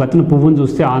ఇప్పుడు ఒక అతను పువ్వును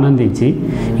చూస్తే ఆనందించి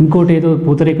ఇంకోటి ఏదో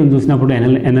పూతరేకను చూసినప్పుడు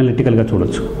ఎనలిటికల్గా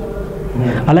చూడొచ్చు.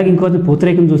 అలాగే ఇంకో అతను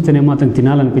పూతరేకను చూస్తేనేమో అతను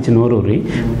తినాలనిపించి నోరూరి,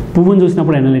 పువ్వును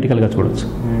చూసినప్పుడు ఎనలిటికల్గా చూడొచ్చు.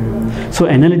 సో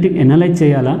ఎనలైజ్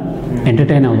చేయాలా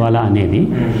ఎంటర్టైన్ అవ్వాలా అనేది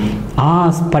ఆ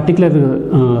పర్టికులర్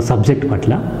సబ్జెక్ట్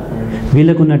పట్ల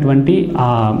వీళ్ళకు ఉన్నటువంటి ఆ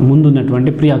ముందున్నటువంటి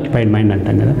ప్రీఆక్యుపైడ్ మైండ్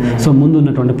అంటాం కదా. సో ముందు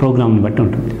ఉన్నటువంటి ప్రోగ్రామ్ని బట్టి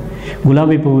ఉంటుంది.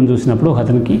 గులాబీ పువ్వును చూసినప్పుడు ఒక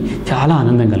అతనికి చాలా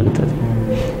ఆనందం కలుగుతుంది,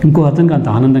 ఇంకో అతనికి అంత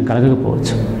ఆనందం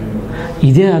కలగకపోవచ్చు.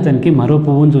 ఇదే అతనికి మరో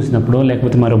పువ్వును చూసినప్పుడు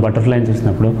లేకపోతే మరో బటర్ఫ్లైని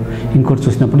చూసినప్పుడు ఇంకోటి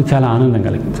చూసినప్పుడు చాలా ఆనందం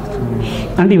కలిగించవచ్చు.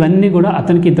 అంటే ఇవన్నీ కూడా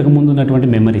అతనికి ఇంతకు ముందు ఉన్నటువంటి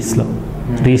మెమరీస్లో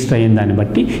రిజిస్టర్ అయిన దాన్ని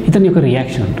బట్టి ఇతని యొక్క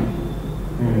రియాక్షన్ ఉంటుంది.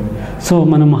 సో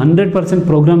మనం 100%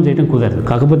 ప్రోగ్రామ్ చేయడం కుదరదు.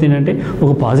 కాకపోతే ఏంటంటే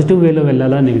ఒక పాజిటివ్ వేలో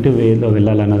వెళ్ళాలా, నెగిటివ్ వేలో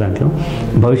వెళ్ళాలా అన్న దాంట్లో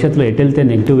భవిష్యత్తులో ఎటు వెళ్తే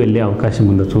నెగిటివ్ వెళ్ళే అవకాశం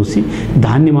ఉందో చూసి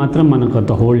దాన్ని మాత్రం మనం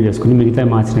కొంత హోల్డ్ చేసుకుని మిగతా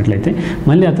మార్చినట్లయితే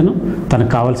మళ్ళీ అతను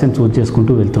తనకు కావాల్సిన చూస్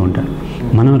చేసుకుంటూ వెళ్తూ ఉంటాడు.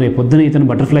 మనం రేపొద్దున ఇతను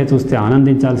బటర్ఫ్లై చూస్తే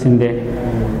ఆనందించాల్సిందే,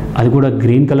 అది కూడా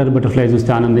గ్రీన్ కలర్ బటర్ఫ్లై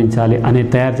చూస్తే ఆనందించాలి అనేది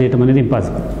తయారు చేయడం అనేది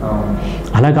ఇంపాసిబుల్.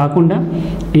 అలా కాకుండా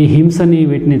ఈ హింసని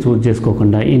వీటిని చూస్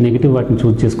చేసుకోకుండా ఈ నెగిటివ్ వాటిని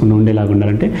చూస్ చేసుకుండా ఉండేలాగా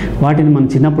ఉండాలంటే వాటిని మనం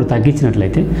చిన్నప్పుడు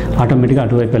తగ్గించినట్లయితే ఆటోమేటిక్గా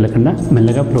అటువైపు వెళ్ళకుండా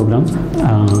మెల్లగా ప్రోగ్రామ్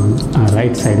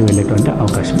రైట్ సైడ్ వెళ్ళేటువంటి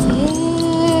అవకాశం.